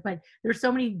acronym for it, but there's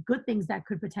so many good things that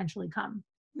could potentially come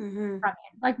Mm-hmm. from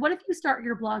it. Like, what if you start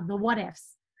your blog, the what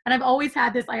ifs? And I've always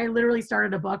had this. I literally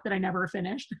started a book that I never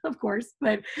finished, of course,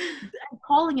 but I'm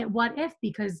calling it what if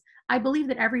because I believe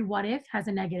that every what if has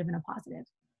a negative and a positive.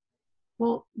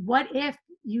 Well, what if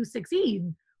you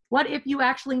succeed? What if you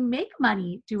actually make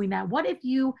money doing that? What if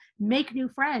you make new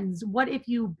friends? What if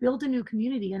you build a new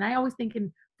community? And I always think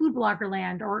in food blogger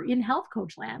land or in health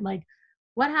coach land, like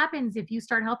what happens if you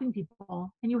start helping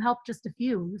people and you help just a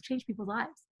few? You've changed people's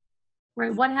lives,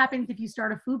 right? What happens if you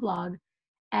start a food blog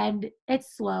and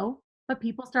it's slow, but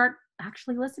people start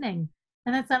actually listening,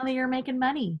 and then suddenly you're making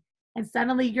money, and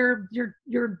suddenly you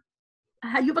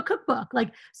have a cookbook.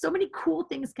 Like so many cool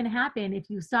things can happen if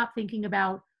you stop thinking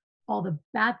about all the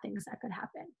bad things that could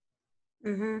happen.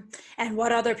 Mm-hmm. And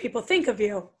what other people think of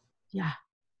you. Yeah,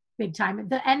 big time. At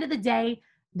the end of the day,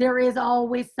 there is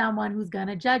always someone who's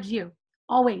gonna judge you.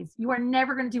 Always. You are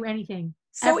never gonna do anything.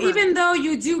 So Ever. even though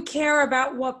you do care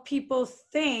about what people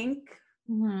think,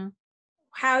 Mm-hmm.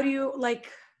 how do you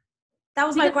like, that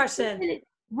was my Because question.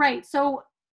 right. So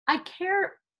I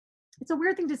care. It's a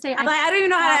weird thing to say. I don't even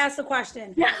know how to ask the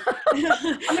question. Yeah. I'm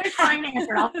going to try and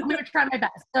answer it. I'm going to try my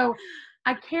best. So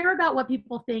I care about what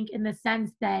people think in the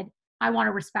sense that I want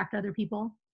to respect other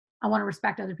people. I want to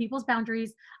respect other people's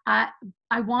boundaries. I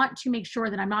want to make sure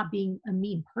that I'm not being a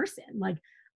mean person. Like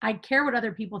I care what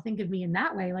other people think of me in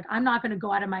that way. Like I'm not going to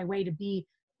go out of my way to be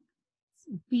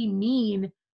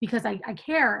mean because I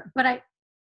care, but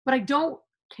I don't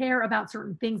care about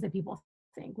certain things that people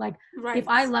think. Like if Right.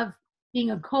 I love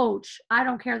being a coach, I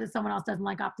don't care that someone else doesn't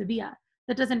like Optavia.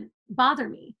 That doesn't bother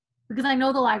me because I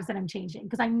know the lives that I'm changing.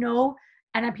 Because I know,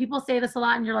 and people say this a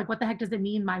lot, and you're like, what the heck does it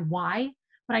mean? My why?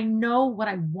 But I know what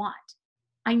I want.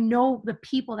 I know the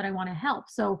people that I want to help.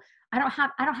 So I don't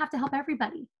have to help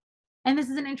everybody. And this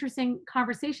is an interesting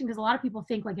conversation because a lot of people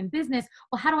think like in business,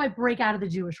 well, how do I break out of the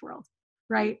Jewish world?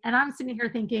 Right. And I'm sitting here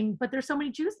thinking, but there's so many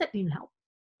Jews that need help.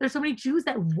 There's so many Jews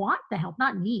that want the help,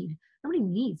 not need. Nobody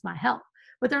needs my help.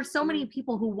 But there's so many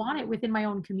people who want it within my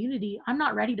own community. I'm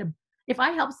not ready to, if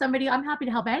I help somebody, I'm happy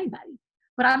to help anybody.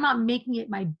 But I'm not making it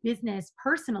my business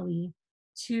personally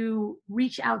to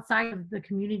reach outside of the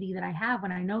community that I have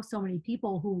when I know so many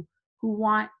people who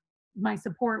want my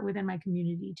support within my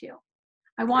community too.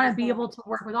 I want to be able to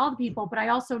work with all the people, but I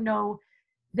also know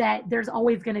that there's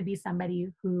always going to be somebody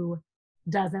who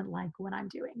doesn't like what I'm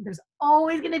doing. There's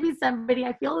always going to be somebody.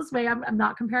 I feel this way. I'm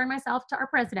not comparing myself to our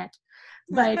president,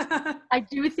 but I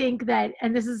do think that,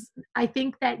 and I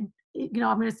think that, I'm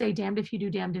going to say damned if you do,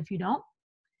 damned if you don't,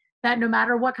 that no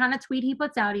matter what kind of tweet he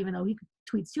puts out, even though he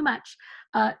tweets too much,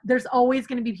 there's always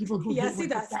going to be people who yes, hate what he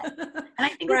does. says. And I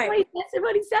think right. it's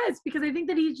what he says, because I think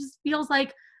that he just feels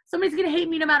like somebody's going to hate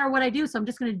me no matter what I do. So I'm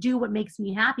just going to do what makes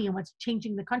me happy and what's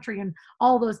changing the country and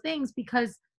all those things,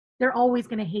 because they're always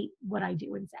going to hate what I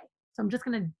do and say. So I'm just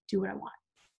going to do what I want,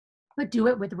 but do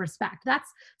it with respect. That's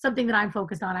something that I'm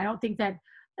focused on. I don't think that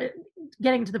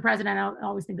getting to the president, I don't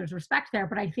always think there's respect there,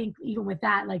 but I think even with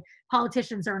that, like,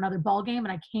 politicians are another ballgame,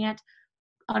 and I can't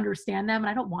understand them, and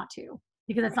I don't want to,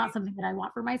 because it's not something that I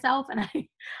want for myself. And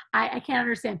I can't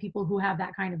understand people who have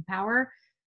that kind of power.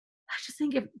 I just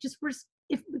think if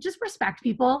just respect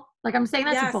people. Like, I'm saying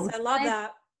that to both sides. I love sides.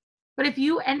 that. But if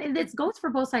you, and it goes for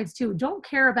both sides too, don't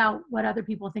care about what other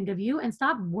people think of you, and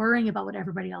stop worrying about what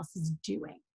everybody else is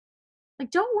doing.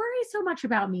 Like, don't worry so much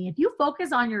about me. If you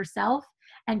focus on yourself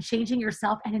and changing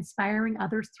yourself and inspiring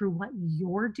others through what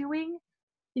you're doing,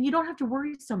 then you don't have to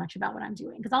worry so much about what I'm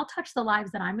doing, because I'll touch the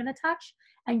lives that I'm going to touch,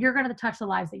 and you're going to touch the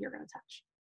lives that you're going to touch.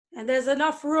 And there's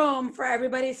enough room for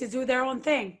everybody to do their own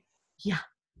thing. Yeah.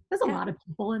 There's a lot of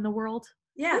people in the world.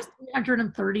 Yeah. There's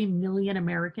 330 million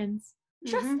Americans.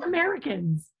 Just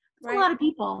Americans. That's a lot of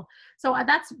people. So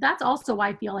that's also why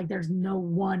I feel like there's no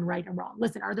one right and wrong.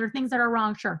 Listen, are there things that are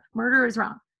wrong? Sure. Murder is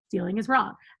wrong. Stealing is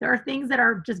wrong. There are things that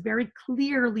are just very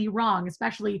clearly wrong,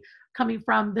 especially coming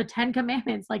from the 10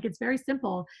 Commandments. Like, it's very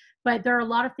simple, but there are a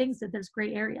lot of things that there's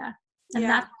gray area. And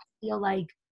that's why I feel like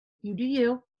you do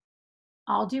you,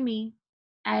 I'll do me.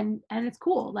 And it's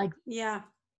cool. Like,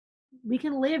 we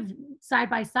can live side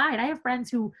by side. I have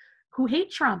friends who hate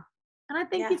Trump, and I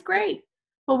think he's great,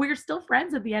 but we're still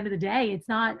friends at the end of the day. It's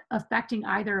not affecting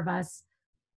either of us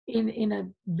in a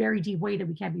very deep way that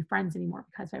we can't be friends anymore,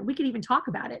 because we can even talk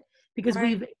about it, because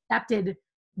we've accepted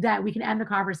that we can end the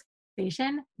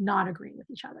conversation not agreeing with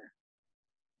each other.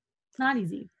 It's not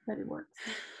easy, but it works.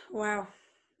 Wow.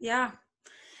 Yeah.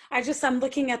 I'm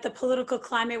looking at the political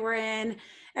climate we're in.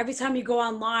 Every time you go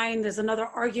online, there's another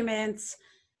argument.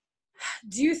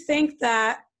 Do you think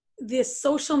that this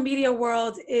social media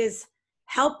world is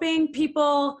helping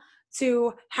people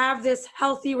to have this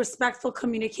healthy, respectful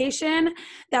communication,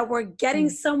 that we're getting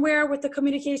somewhere with the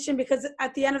communication? Because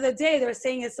at the end of the day, they're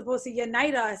saying it's supposed to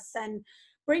unite us and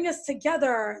bring us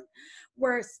together.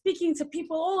 We're speaking to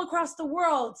people all across the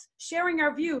world, sharing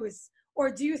our views. Or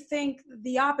do you think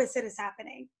the opposite is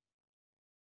happening?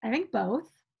 I think both.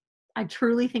 I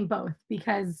truly think both,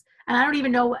 because, and I don't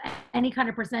even know any kind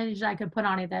of percentage I could put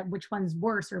on it that which one's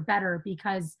worse or better,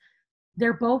 because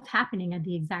they're both happening at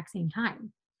the exact same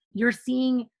time. You're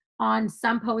seeing on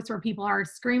some posts where people are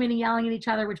screaming and yelling at each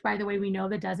other, which, by the way, we know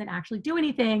that doesn't actually do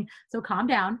anything. So calm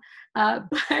down.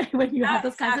 But when you have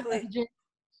those kinds of messages,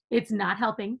 it's not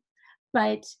helping.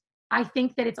 But I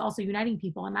think that it's also uniting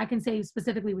people. And I can say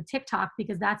specifically with TikTok,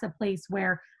 because that's a place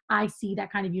where I see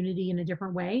that kind of unity in a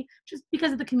different way, just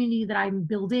because of the community that I'm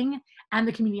building and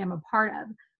the community I'm a part of,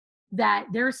 that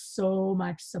there's so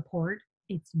much support.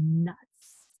 It's nuts.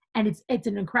 And it's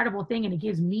an incredible thing. And it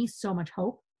gives me so much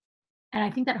hope. And I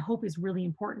think that hope is really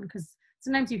important, because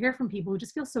sometimes you hear from people who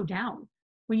just feel so down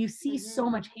when you see so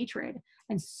much hatred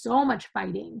and so much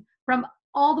fighting from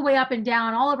all the way up and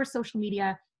down, all over social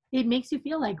media. It makes you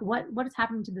feel like, what is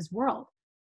happening to this world?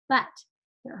 But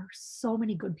there are so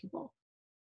many good people.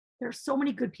 There are so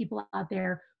many good people out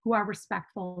there who are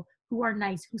respectful, who are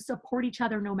nice, who support each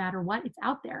other no matter what. It's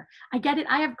out there. I get it.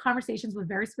 I have conversations with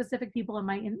very specific people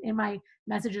in my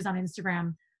messages on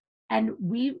Instagram, and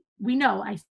we know,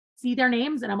 I see their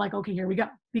names and I'm like, okay, here we go,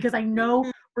 because I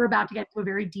know we're about to get to a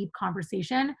very deep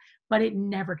conversation, but it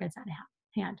never gets out of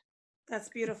hand. That's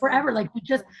beautiful. Forever. Like,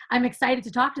 I'm excited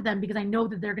to talk to them, because I know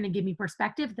that they're going to give me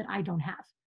perspective that I don't have,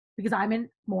 because I'm in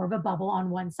more of a bubble on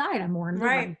one side. I'm more in the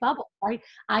right bubble, right?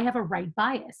 I have a right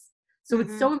bias. So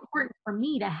it's so important for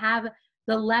me to have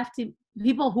the left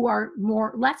people who are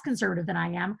less conservative than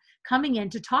I am coming in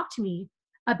to talk to me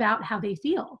about how they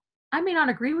feel. I may not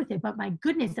agree with it, but my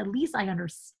goodness, at least I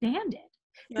understand it.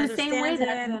 The same way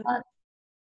that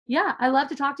I love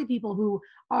to talk to people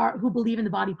who believe in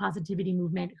the body positivity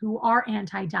movement, who are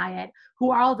anti-diet,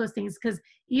 who are all those things. Because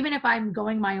even if I'm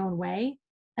going my own way,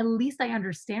 at least I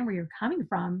understand where you're coming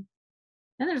from.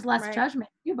 Then there's less judgment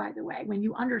too, by the way, when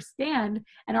you understand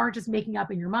and aren't just making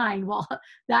up in your mind, well,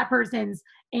 that person's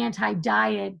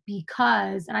anti-diet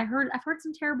because, and I've heard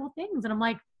some terrible things, and I'm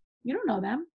like, you don't know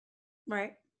them.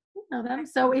 Right. You don't know them.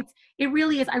 So it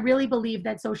really is. I really believe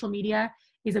that social media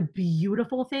is a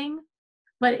beautiful thing,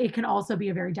 but it can also be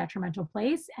a very detrimental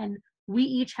place. And we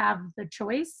each have the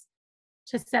choice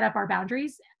to set up our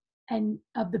boundaries and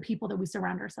of the people that we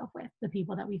surround ourselves with, the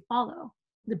people that we follow,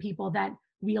 the people that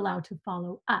we allow to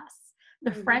follow us,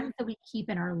 the friends that we keep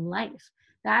in our life.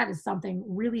 That is something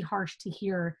really harsh to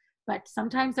hear. But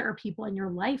sometimes there are people in your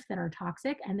life that are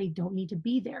toxic and they don't need to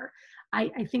be there. I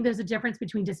think there's a difference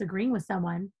between disagreeing with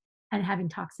someone and having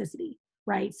toxicity,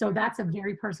 right? So that's a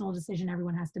very personal decision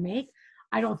everyone has to make.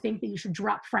 I don't think that you should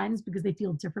drop friends because they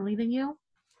feel differently than you.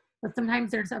 But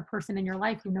sometimes there's a person in your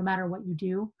life who, no matter what you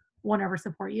do, won't ever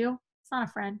support you. It's not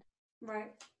a friend.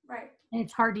 Right. And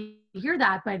it's hard to hear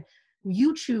that, but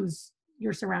you choose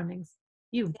your surroundings.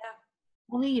 You.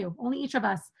 Yeah. Only you. Only each of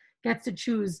us gets to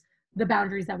choose the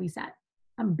boundaries that we set.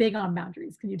 I'm big on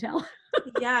boundaries. Can you tell?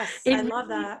 Yes, I love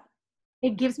that.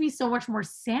 It gives me so much more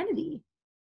sanity.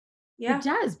 Yeah. It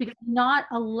does, because I'm not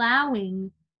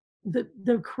allowing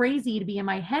the crazy to be in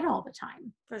my head all the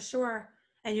time. For sure.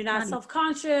 And you're not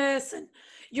self-conscious, and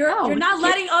you're not No,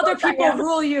 letting other people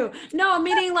rule you. No,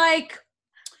 meaning like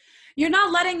you're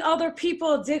not letting other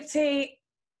people dictate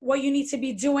what you need to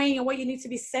be doing and what you need to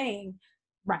be saying.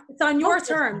 Right. It's on your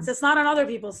terms. It's not on other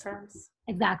people's terms.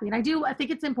 Exactly. And I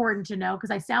think it's important to know, because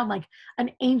I sound like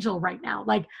an angel right now.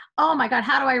 Like, oh my God,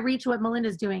 how do I reach what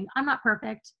Melinda's doing? I'm not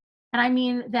perfect. And I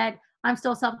mean that I'm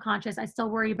still self-conscious. I still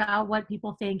worry about what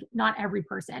people think. Not every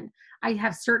person. I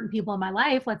have certain people in my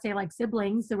life, let's say like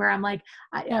siblings, where I'm like,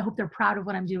 I hope they're proud of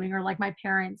what I'm doing, or like my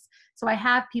parents. So I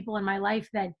have people in my life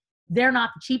that they're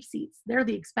not the cheap seats. They're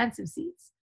the expensive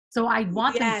seats. So I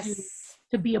want them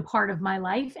to be a part of my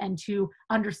life and to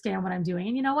understand what I'm doing.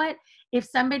 And you know what? If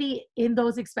somebody in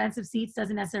those expensive seats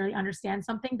doesn't necessarily understand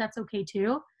something, that's okay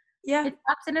too. Yeah. It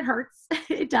sucks and it hurts.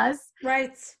 It does.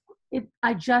 Right.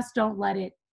 I just don't let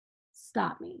it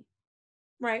stop me.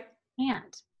 Right.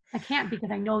 I can't because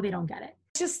I know they don't get it.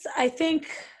 I think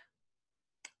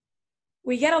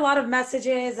we get a lot of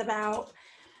messages about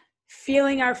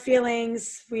feeling our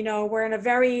feelings. We know we're in a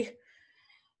very,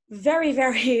 very,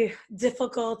 very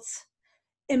difficult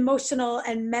emotional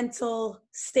and mental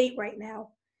state right now.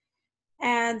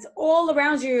 And all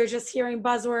around you, you're just hearing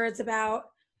buzzwords about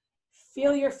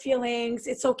feel your feelings.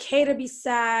 It's okay to be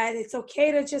sad. It's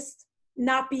okay to just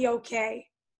not be okay.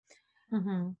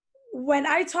 Mm-hmm. When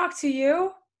I talk to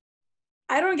you,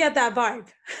 I don't get that vibe.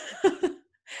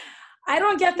 I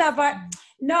don't get that vibe.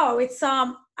 No, it's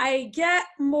I get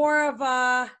more of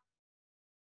a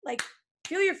like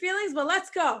feel your feelings, but let's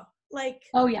go. Like,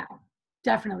 oh yeah,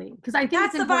 definitely. Because I think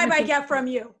that's the vibe I get from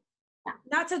you. Yeah.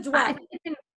 Not to dwell.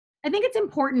 I think it's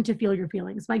important to feel your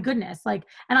feelings. My goodness. Like,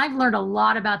 and I've learned a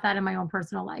lot about that in my own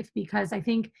personal life, because I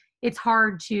think it's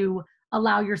hard to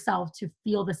allow yourself to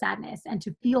feel the sadness and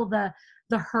to feel the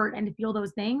hurt and to feel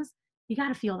those things. You got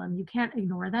to feel them. You can't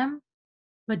ignore them,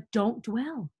 but don't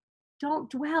dwell. Don't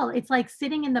dwell. It's like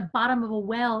sitting in the bottom of a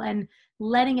well and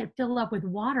letting it fill up with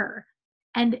water.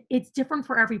 And it's different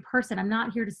for every person. I'm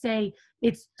not here to say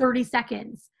it's 30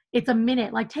 seconds. It's a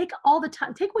minute. Like, take all the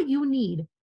time. Take what you need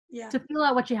to feel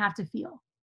out what you have to feel.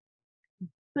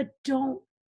 But don't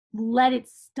let it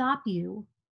stop you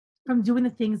from doing the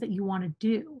things that you want to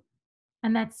do.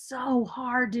 And that's so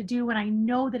hard to do. And I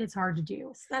know that it's hard to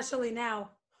do. Especially now.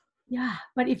 Yeah.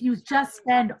 But if you just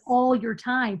spend all your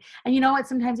time, and you know what?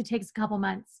 Sometimes it takes a couple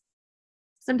months.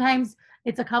 Sometimes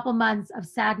it's a couple months of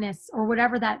sadness or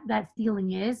whatever that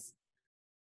feeling is.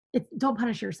 Don't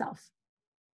punish yourself.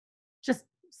 Just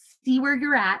see where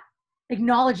you're at.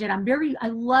 Acknowledge it. I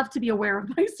love to be aware of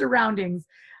my surroundings.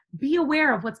 Be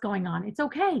aware of what's going on. It's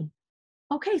okay.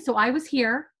 Okay, so I was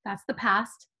here. That's the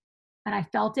past. And I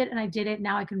felt it and I did it.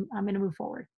 Now I'm going to move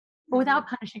forward. But without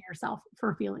punishing yourself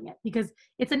for feeling it, because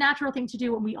it's a natural thing to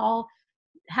do, and we all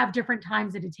have different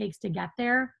times that it takes to get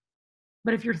there.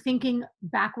 But if you're thinking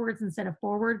backwards instead of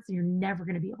forwards, you're never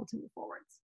going to be able to move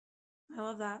forwards. I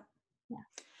love that. Yeah.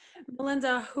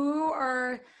 Melinda, who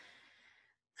are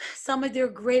some of your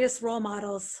greatest role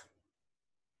models?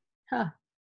 Well,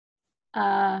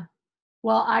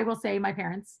 I will say my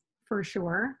parents, for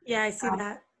sure. Yeah, I see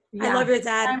that. Yeah. I love your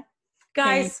dad.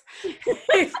 Guys.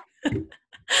 And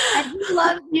he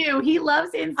loves you. He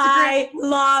loves Instagram. I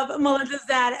love Melinda's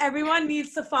dad. Everyone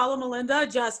needs to follow Melinda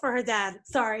just for her dad.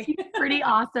 Sorry. He's pretty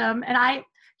awesome. And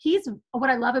he's what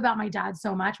I love about my dad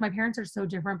so much. My parents are so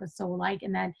different, but so alike.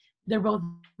 And then they're both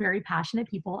very passionate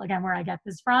people, again, where I get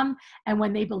this from. And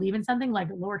when they believe in something, like,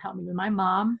 Lord help me, when my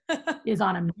mom is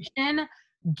on a mission,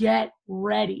 get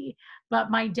ready.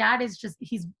 But my dad is just,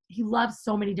 he loves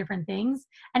so many different things,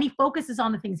 and he focuses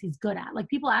on the things he's good at. Like,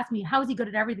 people ask me, how is he good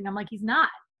at everything? I'm like, he's not,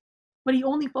 but he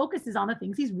only focuses on the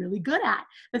things he's really good at.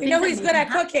 You know, he's good at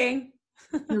cooking.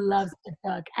 He loves to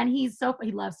cook, and he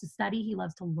loves to study. He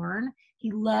loves to learn.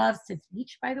 He loves to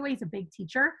teach, by the way. He's a big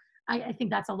teacher. I think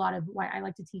that's a lot of why I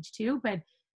like to teach too, but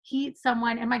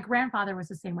and my grandfather was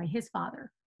the same way. His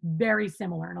father, very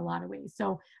similar in a lot of ways.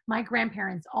 So my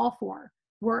grandparents, all four,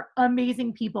 were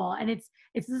amazing people. And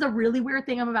this is a really weird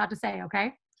thing I'm about to say,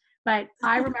 okay? But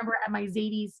I remember at my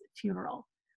Zadie's funeral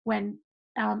when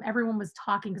everyone was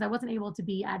talking, because I wasn't able to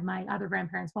be at my other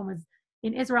grandparents. One was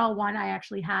in Israel. One, I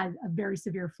actually had a very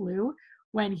severe flu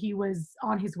when he was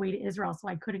on his way to Israel, so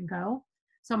I couldn't go.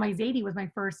 So my Zadie was my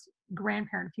first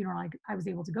grandparent funeral I was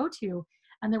able to go to.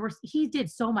 And he did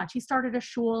so much. He started a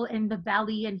shul in the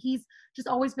valley, and he's just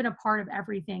always been a part of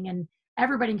everything. And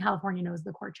everybody in California knows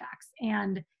the Korchaks.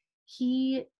 And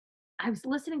I was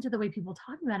listening to the way people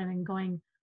talking about him and going,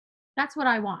 that's what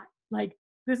I want. Like,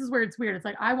 this is where it's weird. It's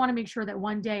like, I want to make sure that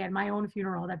one day at my own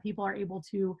funeral that people are able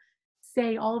to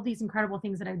say all of these incredible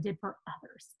things that I did for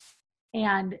others.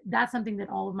 And that's something that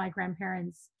all of my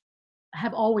grandparents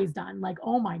have always done. Like,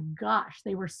 oh my gosh,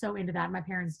 they were so into that. My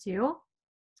parents too.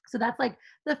 So that's like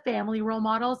the family role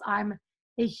models. I'm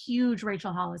a huge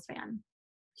Rachel Hollis fan.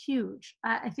 Huge.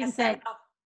 I think that,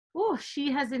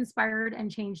 she has inspired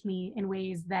and changed me in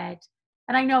ways that,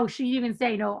 and I know she even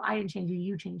say, no, I didn't change you,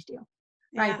 you changed you.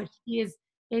 Right. Yeah. But she has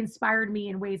inspired me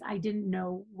in ways I didn't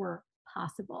know were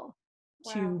possible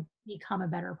to become a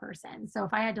better person. So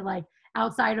if I had to, like,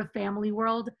 outside of family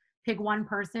world, pick one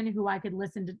person who I could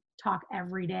listen to talk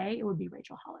every day, it would be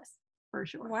Rachel Hollis, for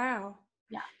sure. Wow.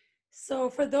 Yeah. So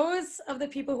for those of the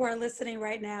people who are listening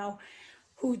right now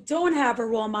who don't have a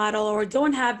role model or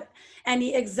don't have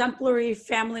any exemplary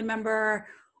family member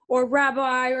or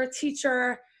rabbi or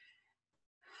teacher,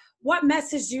 what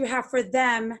message do you have for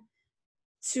them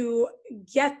to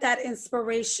get that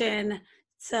inspiration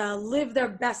to live their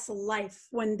best life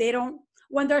when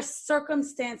their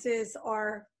circumstances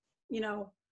are,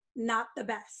 not the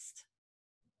best?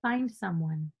 Find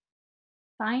someone.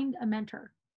 Find a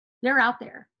mentor. They're out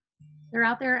there. They're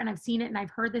out there, and I've seen it, and I've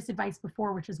heard this advice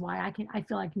before, which is why I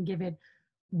feel I can give it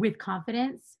with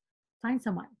confidence. Find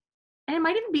someone. And it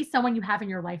might even be someone you have in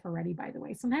your life already, by the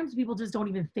way. Sometimes people just don't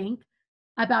even think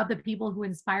about the people who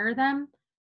inspire them.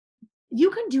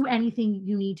 You can do anything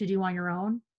you need to do on your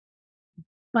own,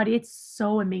 but it's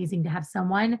so amazing to have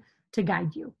someone to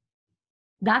guide you.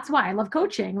 That's why I love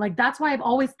coaching. Like, that's why I've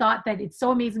always thought that it's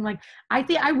so amazing. Like,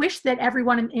 I wish that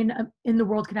everyone in the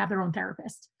world could have their own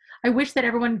therapist. I wish that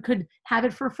everyone could have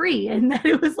it for free, and that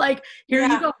it was like, here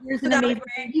you go, here's an amazing,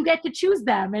 you get to choose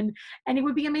them. And it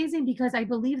would be amazing, because I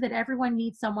believe that everyone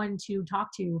needs someone to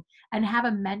talk to and have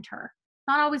a mentor,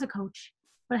 not always a coach,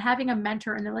 but having a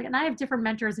mentor. And and I have different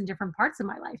mentors in different parts of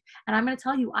my life. And I'm going to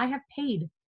tell you, I have paid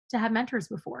to have mentors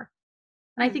before.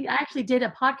 And I think I actually did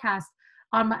a podcast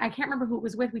on I can't remember who it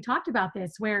was with. We talked about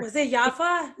this. Where was it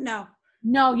Yafa? No,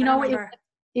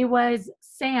 it was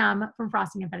Sam from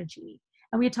Frosting and Fettuccine.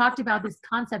 And we had talked about this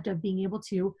concept of being able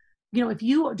to, if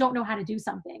you don't know how to do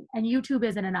something, and YouTube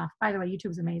isn't enough. By the way, YouTube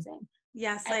is amazing.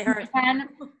 Yes, I heard.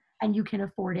 And you can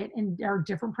afford it, and there are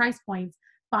different price points.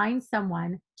 Find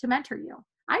someone to mentor you.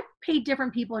 I've paid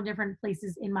different people in different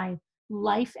places in my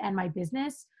life and my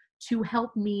business to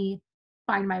help me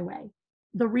find my way.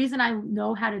 The reason I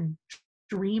know how to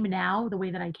dream now the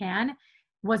way that I can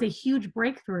was a huge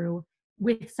breakthrough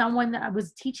with someone that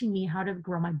was teaching me how to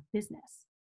grow my business,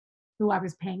 who I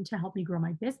was paying to help me grow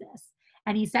my business.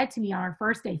 And he said to me on our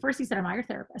first day, first he said, "Am I your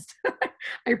therapist?"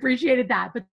 I appreciated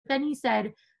that. But then he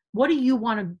said, "What do you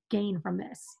want to gain from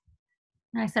this?"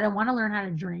 And I said, "I want to learn how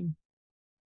to dream."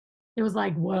 It was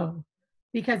like, whoa,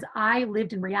 because I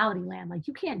lived in reality land. Like,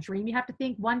 you can't dream. You have to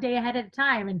think one day ahead at a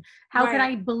time. And how could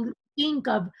I think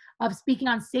of speaking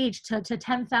on stage to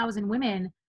 10,000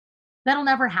 women? That'll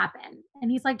never happen.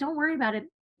 And he's like, don't worry about it.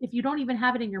 If you don't even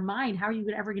have it in your mind, how are you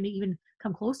ever going to even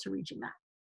come close to reaching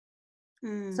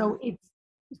that? So it's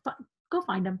fun. Go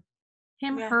find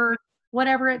him, her,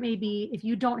 whatever it may be. If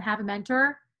you don't have a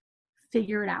mentor,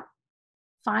 figure it out.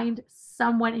 Find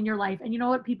someone in your life. And you know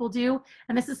what people do?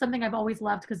 And this is something I've always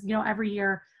loved, because, every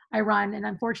year I run, and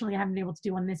unfortunately I haven't been able to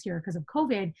do one this year because of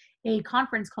COVID, a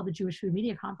conference called the Jewish Food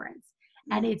Media Conference.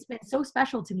 And it's been so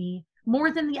special to me,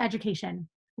 more than the education,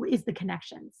 is the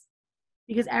connections.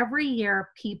 Because every year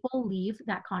people leave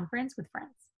that conference with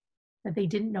friends that they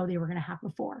didn't know they were going to have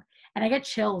before. And I get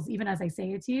chills even as I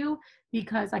say it to you,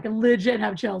 because I can legit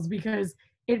have chills, because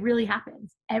it really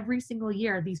happens. Every single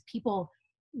year, these people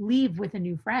leave with a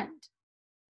new friend.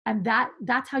 And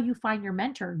that's how you find your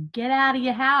mentor. Get out of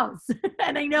your house.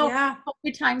 And I know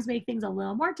COVID times make things a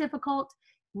little more difficult.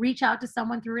 Reach out to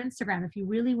someone through Instagram. If you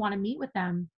really want to meet with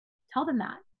them, tell them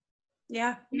that.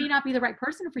 Yeah. It may not be the right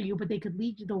person for you, but they could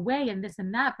lead you the way and this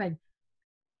and that. But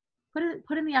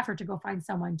put in the effort to go find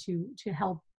someone to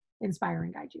help inspire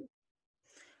and guide you.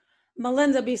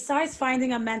 Melinda, besides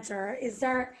finding a mentor, is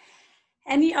there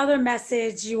any other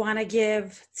message you want to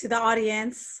give to the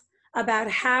audience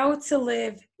about how to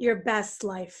live your best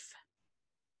life?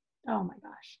 Oh my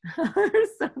gosh, there's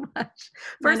so much.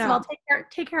 First of all,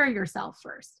 take care of yourself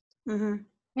first. Mm-hmm.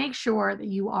 Make sure that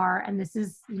you are, and this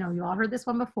is, you know, you all heard this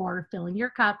one before, filling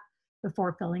your cup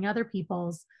before filling other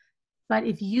people's. But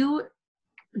if you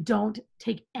don't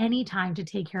take any time to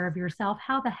take care of yourself,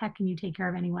 how the heck can you take care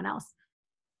of anyone else?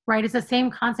 Right? It's the same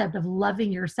concept of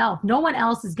loving yourself. No one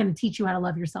else is going to teach you how to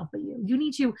love yourself but you. You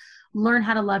need to learn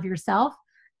how to love yourself,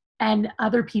 and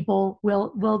other people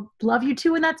will love you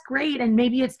too, and that's great. And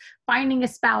maybe it's finding a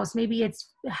spouse, maybe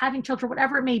it's having children,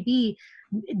 whatever it may be,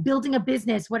 building a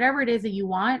business, whatever it is that you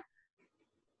want.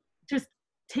 Just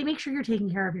make sure you're taking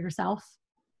care of yourself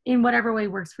in whatever way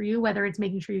works for you, whether it's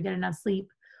making sure you get enough sleep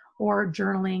or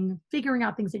journaling, figuring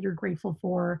out things that you're grateful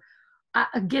for,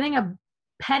 getting a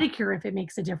pedicure if it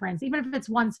makes a difference, even if it's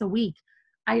once a week.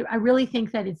 I really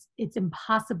think that it's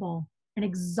impossible and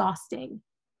exhausting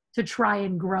to try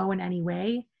and grow in any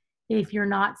way if you're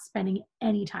not spending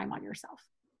any time on yourself.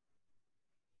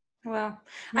 Well,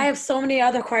 I have so many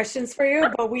other questions for you,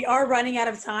 but we are running out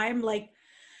of time. Like,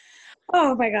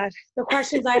 oh my gosh, the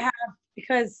questions I have,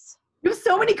 because you have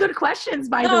so many good questions,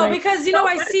 by the way. No, because, you know,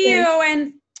 I see you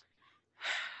and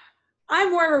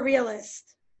I'm more of a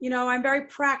realist. You know, I'm very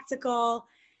practical.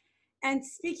 And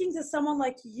speaking to someone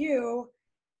like you,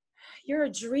 you're a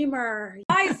dreamer.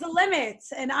 Sky's the limit.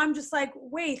 And I'm just like,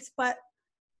 wait, but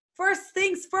first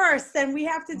things first, and we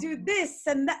have to do this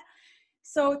and that.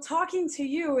 So talking to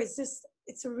you is just,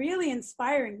 it's really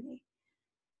inspiring me.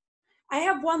 I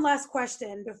have one last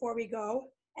question before we go,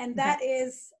 and that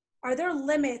is, are there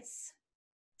limits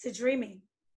to dreaming?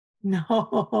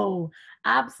 No,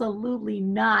 absolutely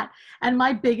not. And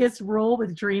my biggest rule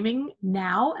with dreaming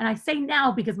now, and I say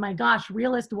now because my gosh,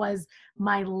 realist was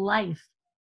my life.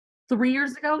 3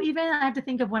 years ago, even, I have to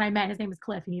think of when I met. His name is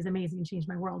Cliff, and he's amazing and changed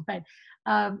my world. But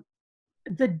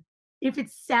if it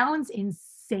sounds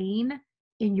insane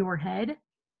in your head,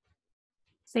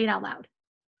 say it out loud.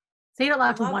 Say it out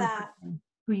loud to one person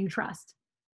who you trust.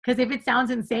 Because if it sounds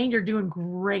insane, you're doing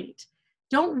great.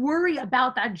 Don't worry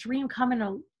about that dream coming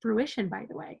to fruition, by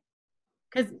the way.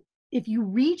 Because if you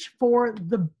reach for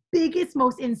the biggest,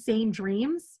 most insane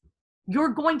dreams, you're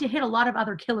going to hit a lot of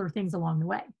other killer things along the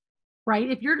way, right?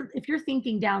 If you're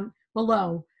thinking down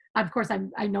below, of course,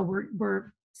 I know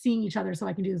we're seeing each other, so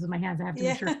I can do this with my hands. I have to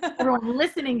make sure everyone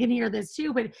listening can hear this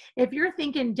too. But if you're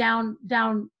thinking down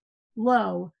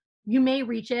low, you may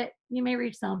reach it. You may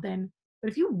reach something. But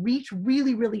if you reach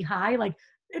really, really high, like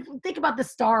think about the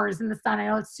stars and the sun. I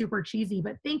know it's super cheesy,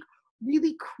 but think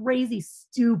really crazy,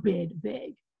 stupid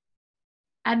big.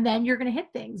 And then you're going to hit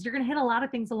things. You're going to hit a lot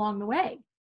of things along the way.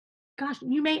 Gosh,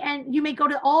 you may go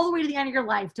to all the way to the end of your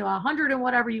life to 100 and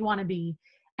whatever you want to be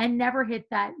and never hit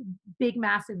that big,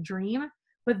 massive dream.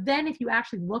 But then if you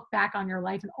actually look back on your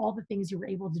life and all the things you were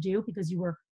able to do because you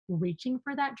were reaching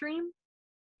for that dream,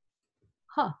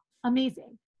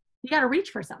 amazing. You got to reach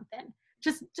for something.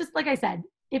 Just like I said,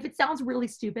 if it sounds really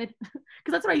stupid,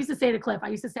 because that's what I used to say to Cliff. I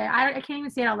used to say, I can't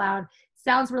even say it out loud.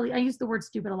 I use the word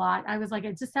stupid a lot. I was like,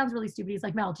 it just sounds really stupid. He's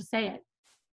like, Mel, just say it.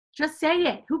 Just say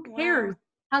it. Who cares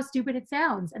how stupid it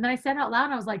sounds? And then I said it out loud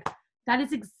and I was like, that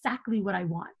is exactly what I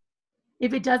want.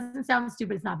 If it doesn't sound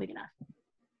stupid, it's not big enough.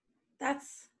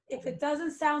 If it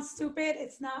doesn't sound stupid,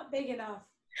 it's not big enough.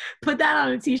 Put that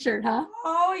on a t-shirt, huh?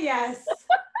 Oh, yes.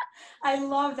 I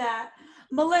love that.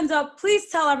 Melinda, please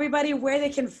tell everybody where they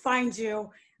can find you.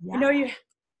 Yeah. I know you,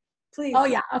 please. Oh,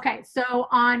 yeah. Okay. So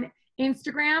on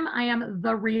Instagram, I am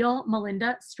The Real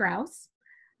Melinda Strauss,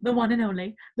 the one and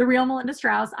only, The Real Melinda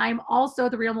Strauss. I'm also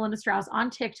The Real Melinda Strauss on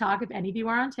TikTok, if any of you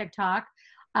are on TikTok.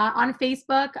 On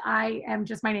Facebook, I am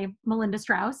just my name, Melinda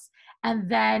Strauss. And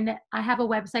then I have a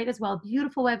website as well,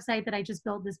 beautiful website that I just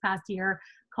built this past year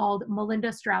called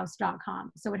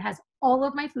melindastrauss.com. So it has all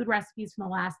of my food recipes from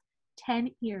the last 10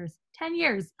 years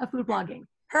of food blogging.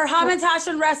 Her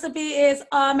hamantaschen recipe is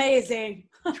amazing.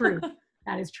 Truth.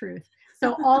 That is truth.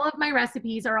 So all of my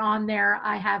recipes are on there.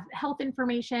 I have health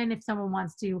information if someone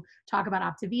wants to talk about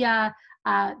Optavia.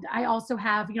 I also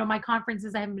have, my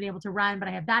conferences I haven't been able to run, but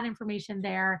I have that information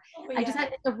there. Oh, yeah.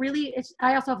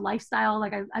 I also have lifestyle.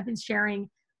 Like I've been sharing,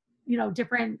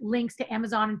 different links to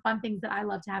Amazon and fun things that I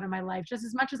love to have in my life, just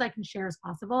as much as I can share as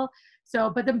possible. So,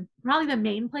 but probably the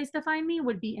main place to find me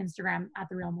would be Instagram at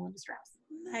The Real Melinda Strauss.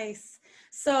 Nice.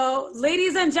 So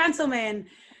ladies and gentlemen,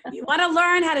 you want to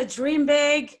learn how to dream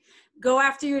big, Go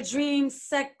after your dreams,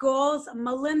 set goals.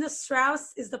 Melinda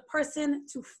Strauss is the person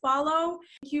to follow.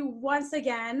 Thank you once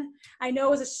again. I know it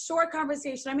was a short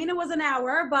conversation. I mean, it was an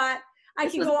hour, but I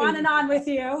could go on and on with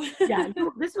you. Yeah,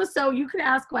 this was so, you could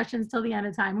ask questions till the end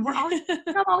of time. And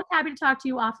I'm always happy to talk to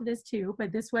you after this too,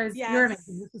 but this was, you're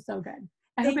amazing. This was so good.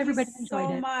 I hope everybody enjoyed it.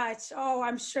 Thank you so much. Oh,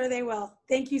 I'm sure they will.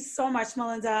 Thank you so much,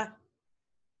 Melinda.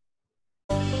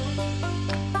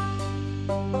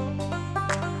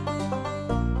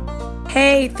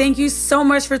 Hey, thank you so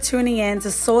much for tuning in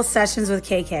to Soul Sessions with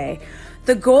KK.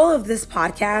 The goal of this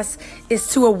podcast is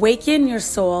to awaken your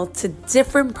soul to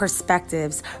different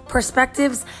perspectives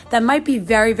that might be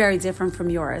very, very different from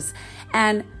yours.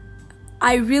 And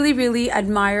I really, really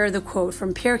admire the quote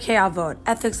from Pirkei Avot,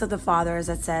 Ethics of the Fathers,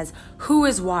 that says, "Who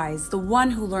is wise? The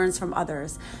one who learns from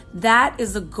others." That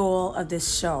is the goal of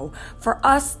this show, for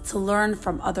us to learn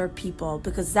from other people,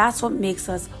 because that's what makes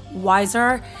us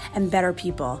wiser and better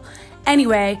people.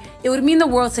 Anyway, it would mean the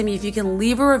world to me if you can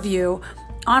leave a review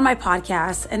on my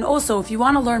podcast. And also, if you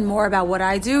want to learn more about what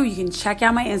I do, you can check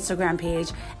out my Instagram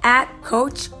page at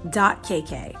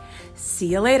coach.kk. See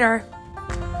you later.